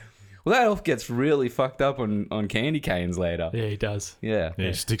elf. Yeah. Well, that elf gets really fucked up on candy canes later. Yeah, he does. Yeah. Yeah,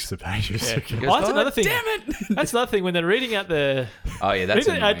 he sticks to pages. Yeah. He goes, Oh, that's "Oh, another thing. Damn it! That's another thing when they're reading out the Oh yeah, that's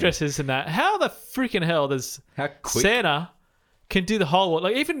reading the annoying. addresses and that. How the freaking hell does How quick? Santa can do the whole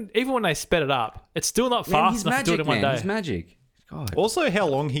like even when they sped it up, it's still not Man, fast he's enough to do it magic, in one man. day. He's magic. God. Also, how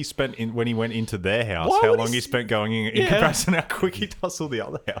long he spent when he went into their house. Why How would long he he spent going in Yeah. comparison to how quick he does all the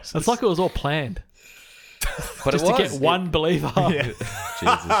other houses. It's like it was all planned But just it to was. get one believer. Yeah. Jesus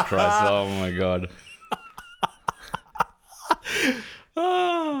Christ! Oh my God.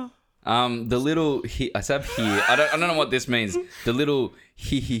 The little I said here. I don't know what this means. The little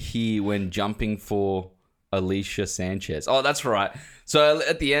he when jumping for Alicia Sanchez. Oh, that's right. So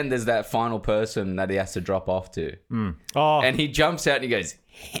at the end, there's that final person that he has to drop off to, Oh, and he jumps out and he goes.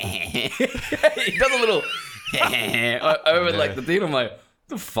 He does a little over like the thing. I'm like, what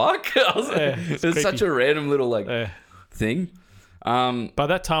the fuck? I was like, it's it's such creepy. a random little like yeah. thing. By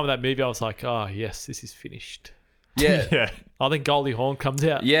that time of that movie, I was like, oh yes, this is finished. Yeah, Yeah. I think Goldie Hawn comes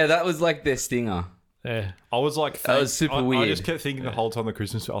out. yeah, that was like their stinger. Yeah. I was like, That was super I weird. just kept thinking the whole time the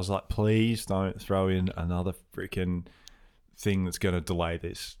Christmas. I was like, please don't throw in another freaking thing that's going to delay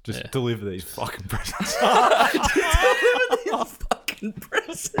this. Just deliver these fucking presents. Fucking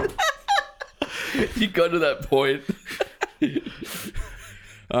present. You got to that point.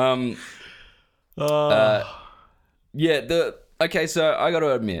 Yeah. Okay. So I got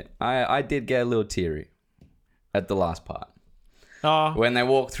to admit, I did get a little teary at the last part Oh, when they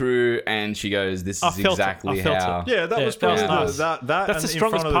walk through and she goes, "This I is felt it. exactly I felt how." it. Yeah, that Yeah, was that was probably nice. that That's and the in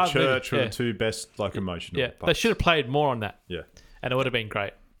strongest front of part the of the movie. church were Yeah. the two best like emotional. yeah. They parts. should have played more on that, Yeah. and it would have been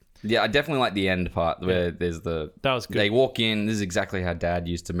great. Yeah, I definitely like the end part where there's the. That was good. They walk in. This is exactly how Dad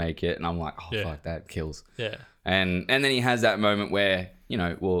used to make it, and I'm like, "Oh Yeah. fuck, that kills." Yeah. And then he has that moment where,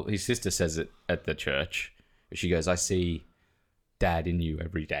 well, his sister says it at the church. She goes, "I see Dad in you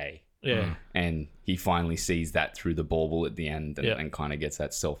every day." Yeah. And he finally sees that through the bauble at the end and, Yeah. and kind of gets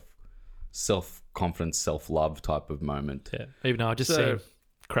that self-confidence, self-love type of moment. Yeah. Even though I just So- see him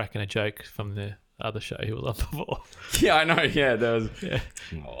cracking a joke from the other show he was on before. Yeah, I know. Yeah, there was... Yeah.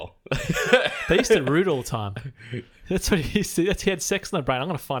 Oh. They used to root all the time. That's what he used to. He had sex in the brain. I'm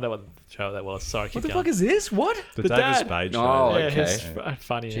going to find out what show that was. Sorry, keep What the going. fuck is this? What? The The David dad. Spade show. Oh, Yeah, okay. it's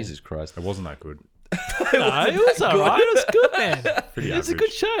funny. Yeah. Jesus Christ. It wasn't that good. No, it was alright. It was good, man. Pretty It was a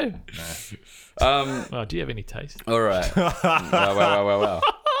good show. Um, Do you have any taste? all right. Wow.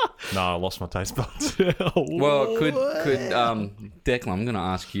 No, I lost my taste buds. Well, could Declan, I'm going to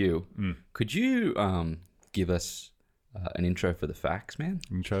ask you, could you give us an intro for the facts, man?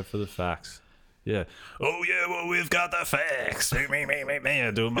 Intro for the facts. Yeah. Oh yeah, well we've got the facts.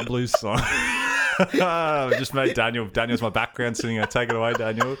 Me, doing my blues song. I just made Daniel. Daniel's my background singer. Take it away,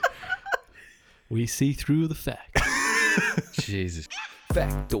 Daniel. We see through the facts. Jesus.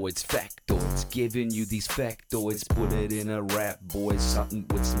 Factoids, giving you these factoids. Put it in a rap, boys, something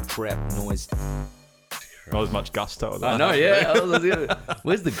with some trap noise. Not as much gusto. As I know, yeah.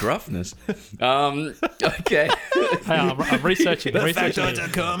 Where's the gruffness? Okay. Hey, I'm researching. I'm researching. Factoids are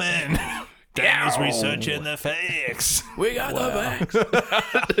coming. Daniel's researching the facts. We got the facts.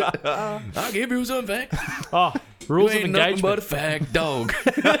 I'll give you some facts. Oh, rules of Ain't nothing but a engagement. fact, dog.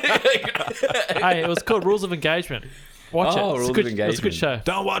 Hey, it was called Rules of Engagement. Watch Oh, it. Rules It's of a good, it's a good show.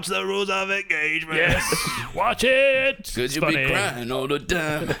 Don't watch the rules of engagement. Yes. Watch it. Cause It's you be funny. crying all the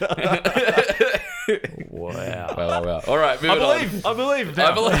time. Wow. Well. All right, moving on. I believe.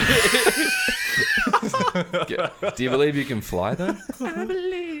 I believe. Do you believe you can fly though?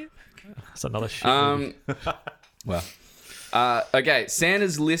 That's another shit. movie. Well. Okay,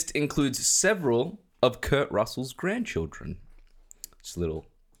 Santa's list includes several of Kurt Russell's grandchildren. Just a little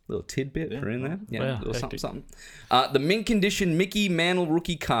tidbit for in there. Yeah, Wow, little hectic. something. The mint condition Mickey Mantle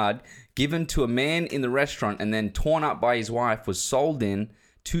rookie card given to a man in the restaurant and then torn up by his wife was sold in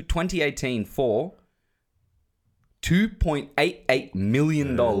 2018 for $2.88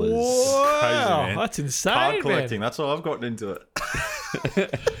 million. Crazy, Wow, man. that's insane, Card man. collecting. That's why I've gotten into it.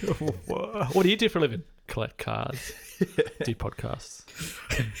 What do you do for a living? Collect cards, do podcasts,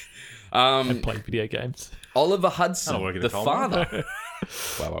 and play video games. Oliver I Hudson, don't work at the a coal mine. father.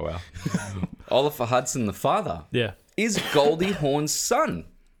 Wow. Oliver Hudson, the father, Yeah. is Goldie Hawn's son.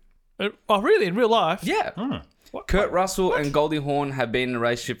 Oh, really? In real life? Yeah. Kurt Russell and Goldie Hawn have been in a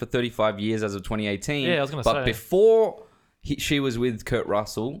relationship for 35 years as of 2018. Yeah, I was gonna But say. before she was with Kurt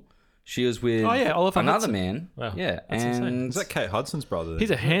Russell, she was with Oliver another Hudson. man. Wow, Yeah. that's insane. And Is that Kate Hudson's brother?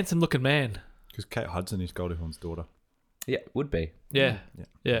 He's a handsome-looking man. Because Kate Hudson is Goldie Hawn's daughter. yeah, would be. Yeah.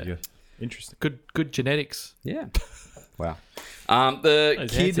 Yeah. Interesting. Good genetics. Yeah. Wow. The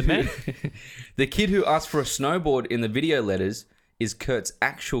He's a kid handsome man. the kid who asked for a snowboard in the video letters is Kurt's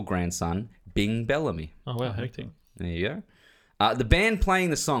actual grandson, Bing Bellamy. Oh, wow. Hectic. There you go. The band playing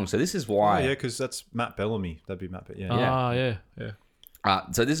the song. So this is Oh, why. yeah, because that's Matt Bellamy. That'd be Matt. Yeah. Yeah. Yeah.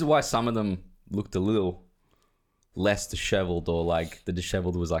 So this is why some of them looked a little less disheveled, or like the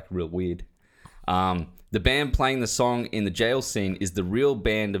disheveled was like real weird. The band playing the song in the jail scene is the real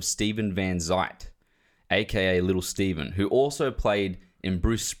band of Steven Van Zandt, aka Little Steven, who also played in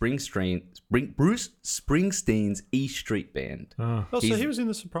Bruce Springsteen's E Street Band. Oh, so He's- he was in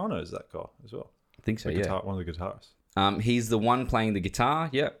The Sopranos, that guy, as well. I think so, The yeah. guitar, one of the guitarists. He's the one playing the guitar.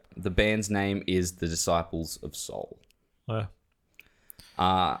 Yep. The band's name is the Disciples of Soul. Yeah.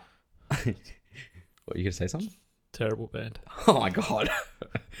 What, you gonna say something? Terrible band. Oh my god.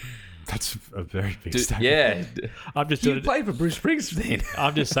 That's a very big Dude, statement. yeah. I'm just You doing it. played for Bruce Springsteen.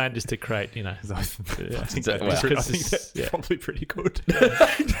 I'm just saying just to create, I think, Well, I think it's- that's yeah. probably pretty good.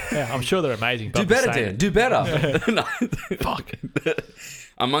 Yeah, I'm sure they're amazing. But Do I'm just better, saying Dan. Do better. No. Fuck.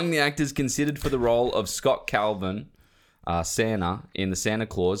 Among the actors considered for the role of Scott Calvin, Santa, in the Santa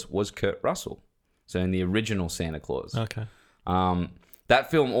Claus was Kurt Russell. So in the original Santa Claus. Okay. That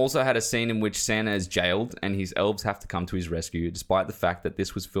film also had a scene in which Santa is jailed and his elves have to come to his rescue, despite the fact that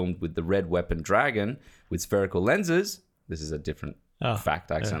this was filmed with the Red Weapon Dragon with spherical lenses. This is a different fact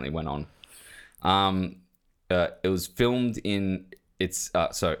I accidentally went on. It was filmed in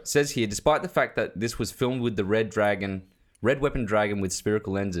so it says here, despite the fact that this was filmed with the Red Weapon Dragon with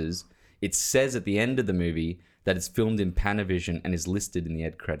spherical lenses, it says at the end of the movie that it's filmed in Panavision and is listed in the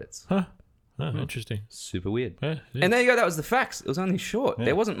end credits. Huh. Oh, interesting. Super weird. Yeah, yeah. And there you go. That was the facts. It was only short.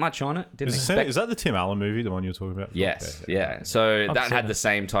 There wasn't much on it. Didn't expect. Is that the Tim Allen movie, the one you were talking about? Yes. Okay. Yeah. So I've that seen had it. the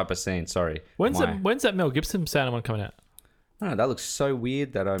same type of scene. Sorry. When's that Mel Gibson Santa one coming out? I don't know. That looks so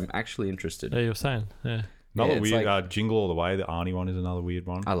weird that I'm actually interested. Yeah, you were saying. Yeah. Another Yeah, it's weird like- Jingle All the Way. The Arnie one is another weird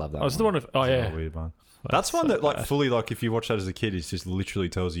one. I love that. Oh, it's the one of. Oh, Another yeah. weird one. That's one so that, like, bad. fully, like, if you watch that as a kid, it just literally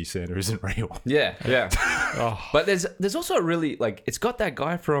tells you Santa isn't real. Yeah. Yeah. Oh, But there's also a really like it's got that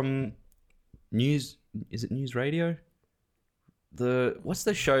guy from News. Is it News Radio? What's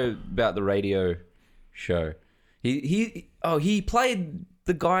the show about the radio show? He played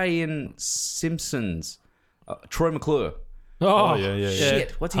the guy in Simpsons, Troy McClure. oh, yeah.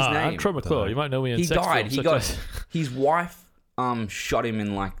 Shit, what's his name? I'm Troy McClure. You might know me in He sex died. films He such got as- his wife shot him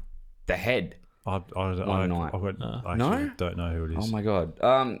in like the head. I night. actually No? don't know who it is. Oh my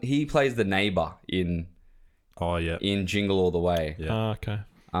god. He plays the neighbor in Oh, yeah. Jingle All the Way. Yeah. Oh, okay.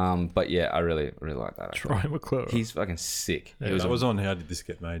 But yeah, I really like that. actor. Troy McClure. He's fucking sick. Yeah, He was That was on How Did This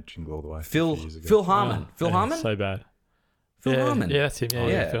Get Made? Jingle All the Way. a Phil few years ago. Phil Harmon. Phil Yeah, Harmon. So bad. Phil yeah, Harmon. Yeah, that's him. Yeah, Oh,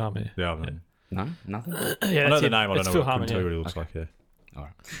 yeah. yeah. Phil Harmon. Yeah, I don't know. No, nothing. Yeah, I know that's the him. name. I don't It's know. Phil I couldn't Harmon. tell you Yeah. what he looks like. Yeah.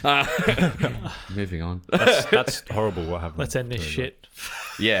 All right. Moving on. That's horrible. What happened? Let's end this to him. shit.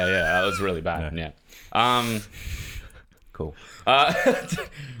 Yeah, that was really bad. Yeah. Cool. All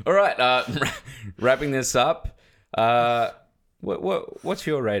right. Wrapping this up. What's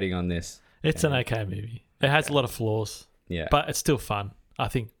your rating on this? It's an okay movie. It has a lot of flaws, Yeah. but it's still fun. I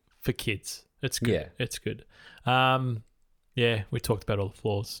think for kids, it's good. Yeah. It's good. Yeah, we talked about all the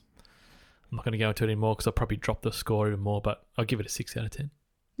flaws. I'm not going to go into it anymore because I'll probably drop the score even more, but I'll give it a 6 out of 10.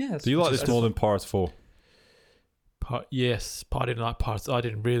 Yeah. Do you like this more than Pirates 4? Yes, I didn't like Pirates. I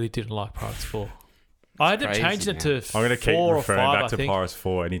didn't like Pirates 4. I ended up crazy, changing it to I'm going to keep 4 or referring 5, back I to think. Pirates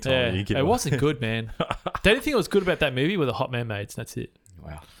 4 anytime Yeah, you give it wasn't good, man. The only thing that was good about that movie were the hot mermaids. That's it.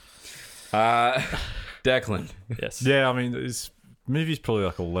 Wow. Declan. Yes. Yeah, I mean, this movie's probably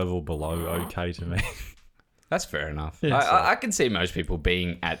like a level below okay to me. That's fair enough. Yeah, I can see most people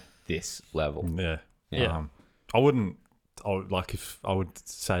being at this level. Yeah. Yeah. I wouldn't. I would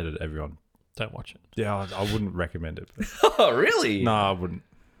say to everyone, Don't watch it. yeah, I wouldn't recommend it. Oh, really? No, I wouldn't.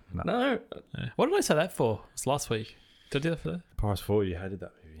 No. Yeah. What did I say that for? It was last week. Did I do that for that? Pirates 4, you hated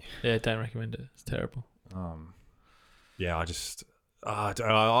that movie. Yeah, don't recommend it. It's terrible. Yeah, I just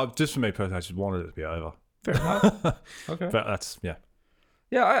for me personally, I just wanted it to be over. Fair enough. Okay. But that's Yeah,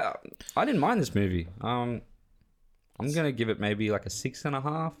 I didn't mind this movie. I I'm gonna give it maybe like a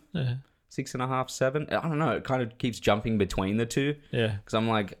 6.5, Yeah. 6.5, 7. I don't know. It kind of keeps jumping between the two Yeah. because I'm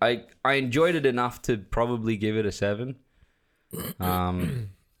like I enjoyed it enough to probably give it a 7.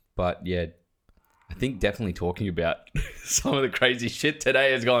 But yeah, I think definitely talking about some of the crazy shit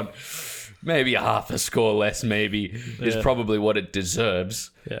today has gone maybe half a score less. Maybe is Yeah. probably what it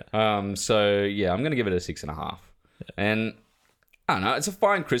deserves. Yeah. So yeah, I'm gonna give it a 6.5, and I don't know. It's a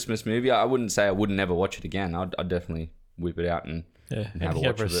fine Christmas movie. I wouldn't say I would never watch it again. I'd definitely whip it out and Yeah. have a Anything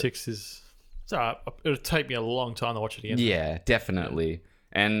watch over a of it. 6 is. It's all right. It'll take me a long time to watch it again. Yeah, definitely.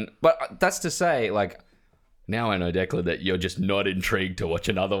 But that's to say, like, now I know, Declan, that you're just not intrigued to watch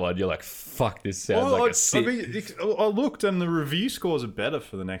another one. You're like, fuck, this sounds like a sit. I looked and the review scores are better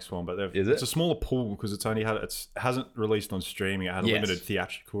for the next one, but Is it? it's a smaller pool because it hasn't released on streaming. It had a Yes. limited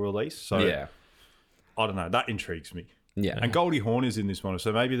theatrical release, so Yeah. I don't know. That intrigues me. Yeah. And Goldie Hawn is in this one,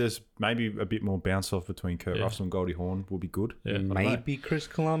 so maybe there's a bit more bounce off between Kurt Yeah. Russell and Goldie Hawn will be good. Yeah. I don't know. Maybe Chris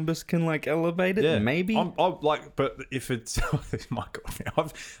Columbus can, like, elevate it. Yeah, Maybe. I'm like, but if it's my God, man,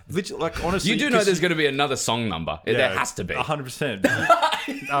 I've literally, like, honestly, You do know there's going to be another song number. There has to be. 100%.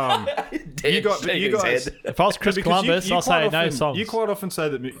 Dead you shaking his guys, head. If I was Chris because Columbus, I'll quite say no often- songs. You quite often say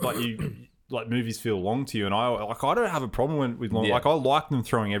that like movies feel long to you, and I don't have a problem with long. Yeah. Like I like them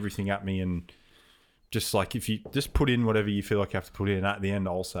throwing everything at me, and just like if you just put in whatever you feel like you have to put in at the end,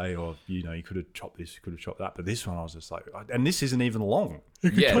 I'll say, or you could have chopped this, you could have chopped that, but this one I was just like, and this isn't even long.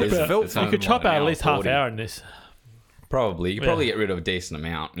 Yeah, chop it's out- felt you something could chop like an out at hour least half 40. hour in this. Probably. You could probably get rid of a decent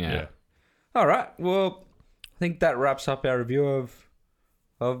amount. Yeah. All right. Well, I think that wraps up our review of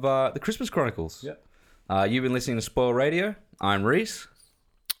the Christmas Chronicles. Yeah. You've been listening to Spoil Radio. I'm Reese.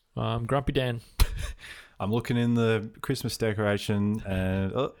 Grumpy Dan. I'm looking in the Christmas decoration,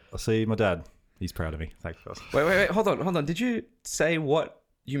 and I see my dad. He's proud of me. Thanks, guys. Wait. Hold on. Did you say what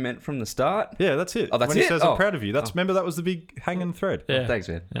you meant from the start? Yeah, that's it. Oh, that's when he it? says Oh. I'm proud of you. Remember that was the big hanging thread. Yeah. Thanks,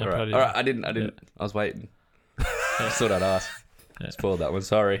 man. Yeah, All proud right. of you. All right. I didn't. I was waiting. I just thought I'd ask. Spoiled that one.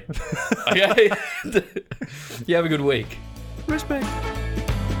 Sorry. Okay. You have a good week. Respect.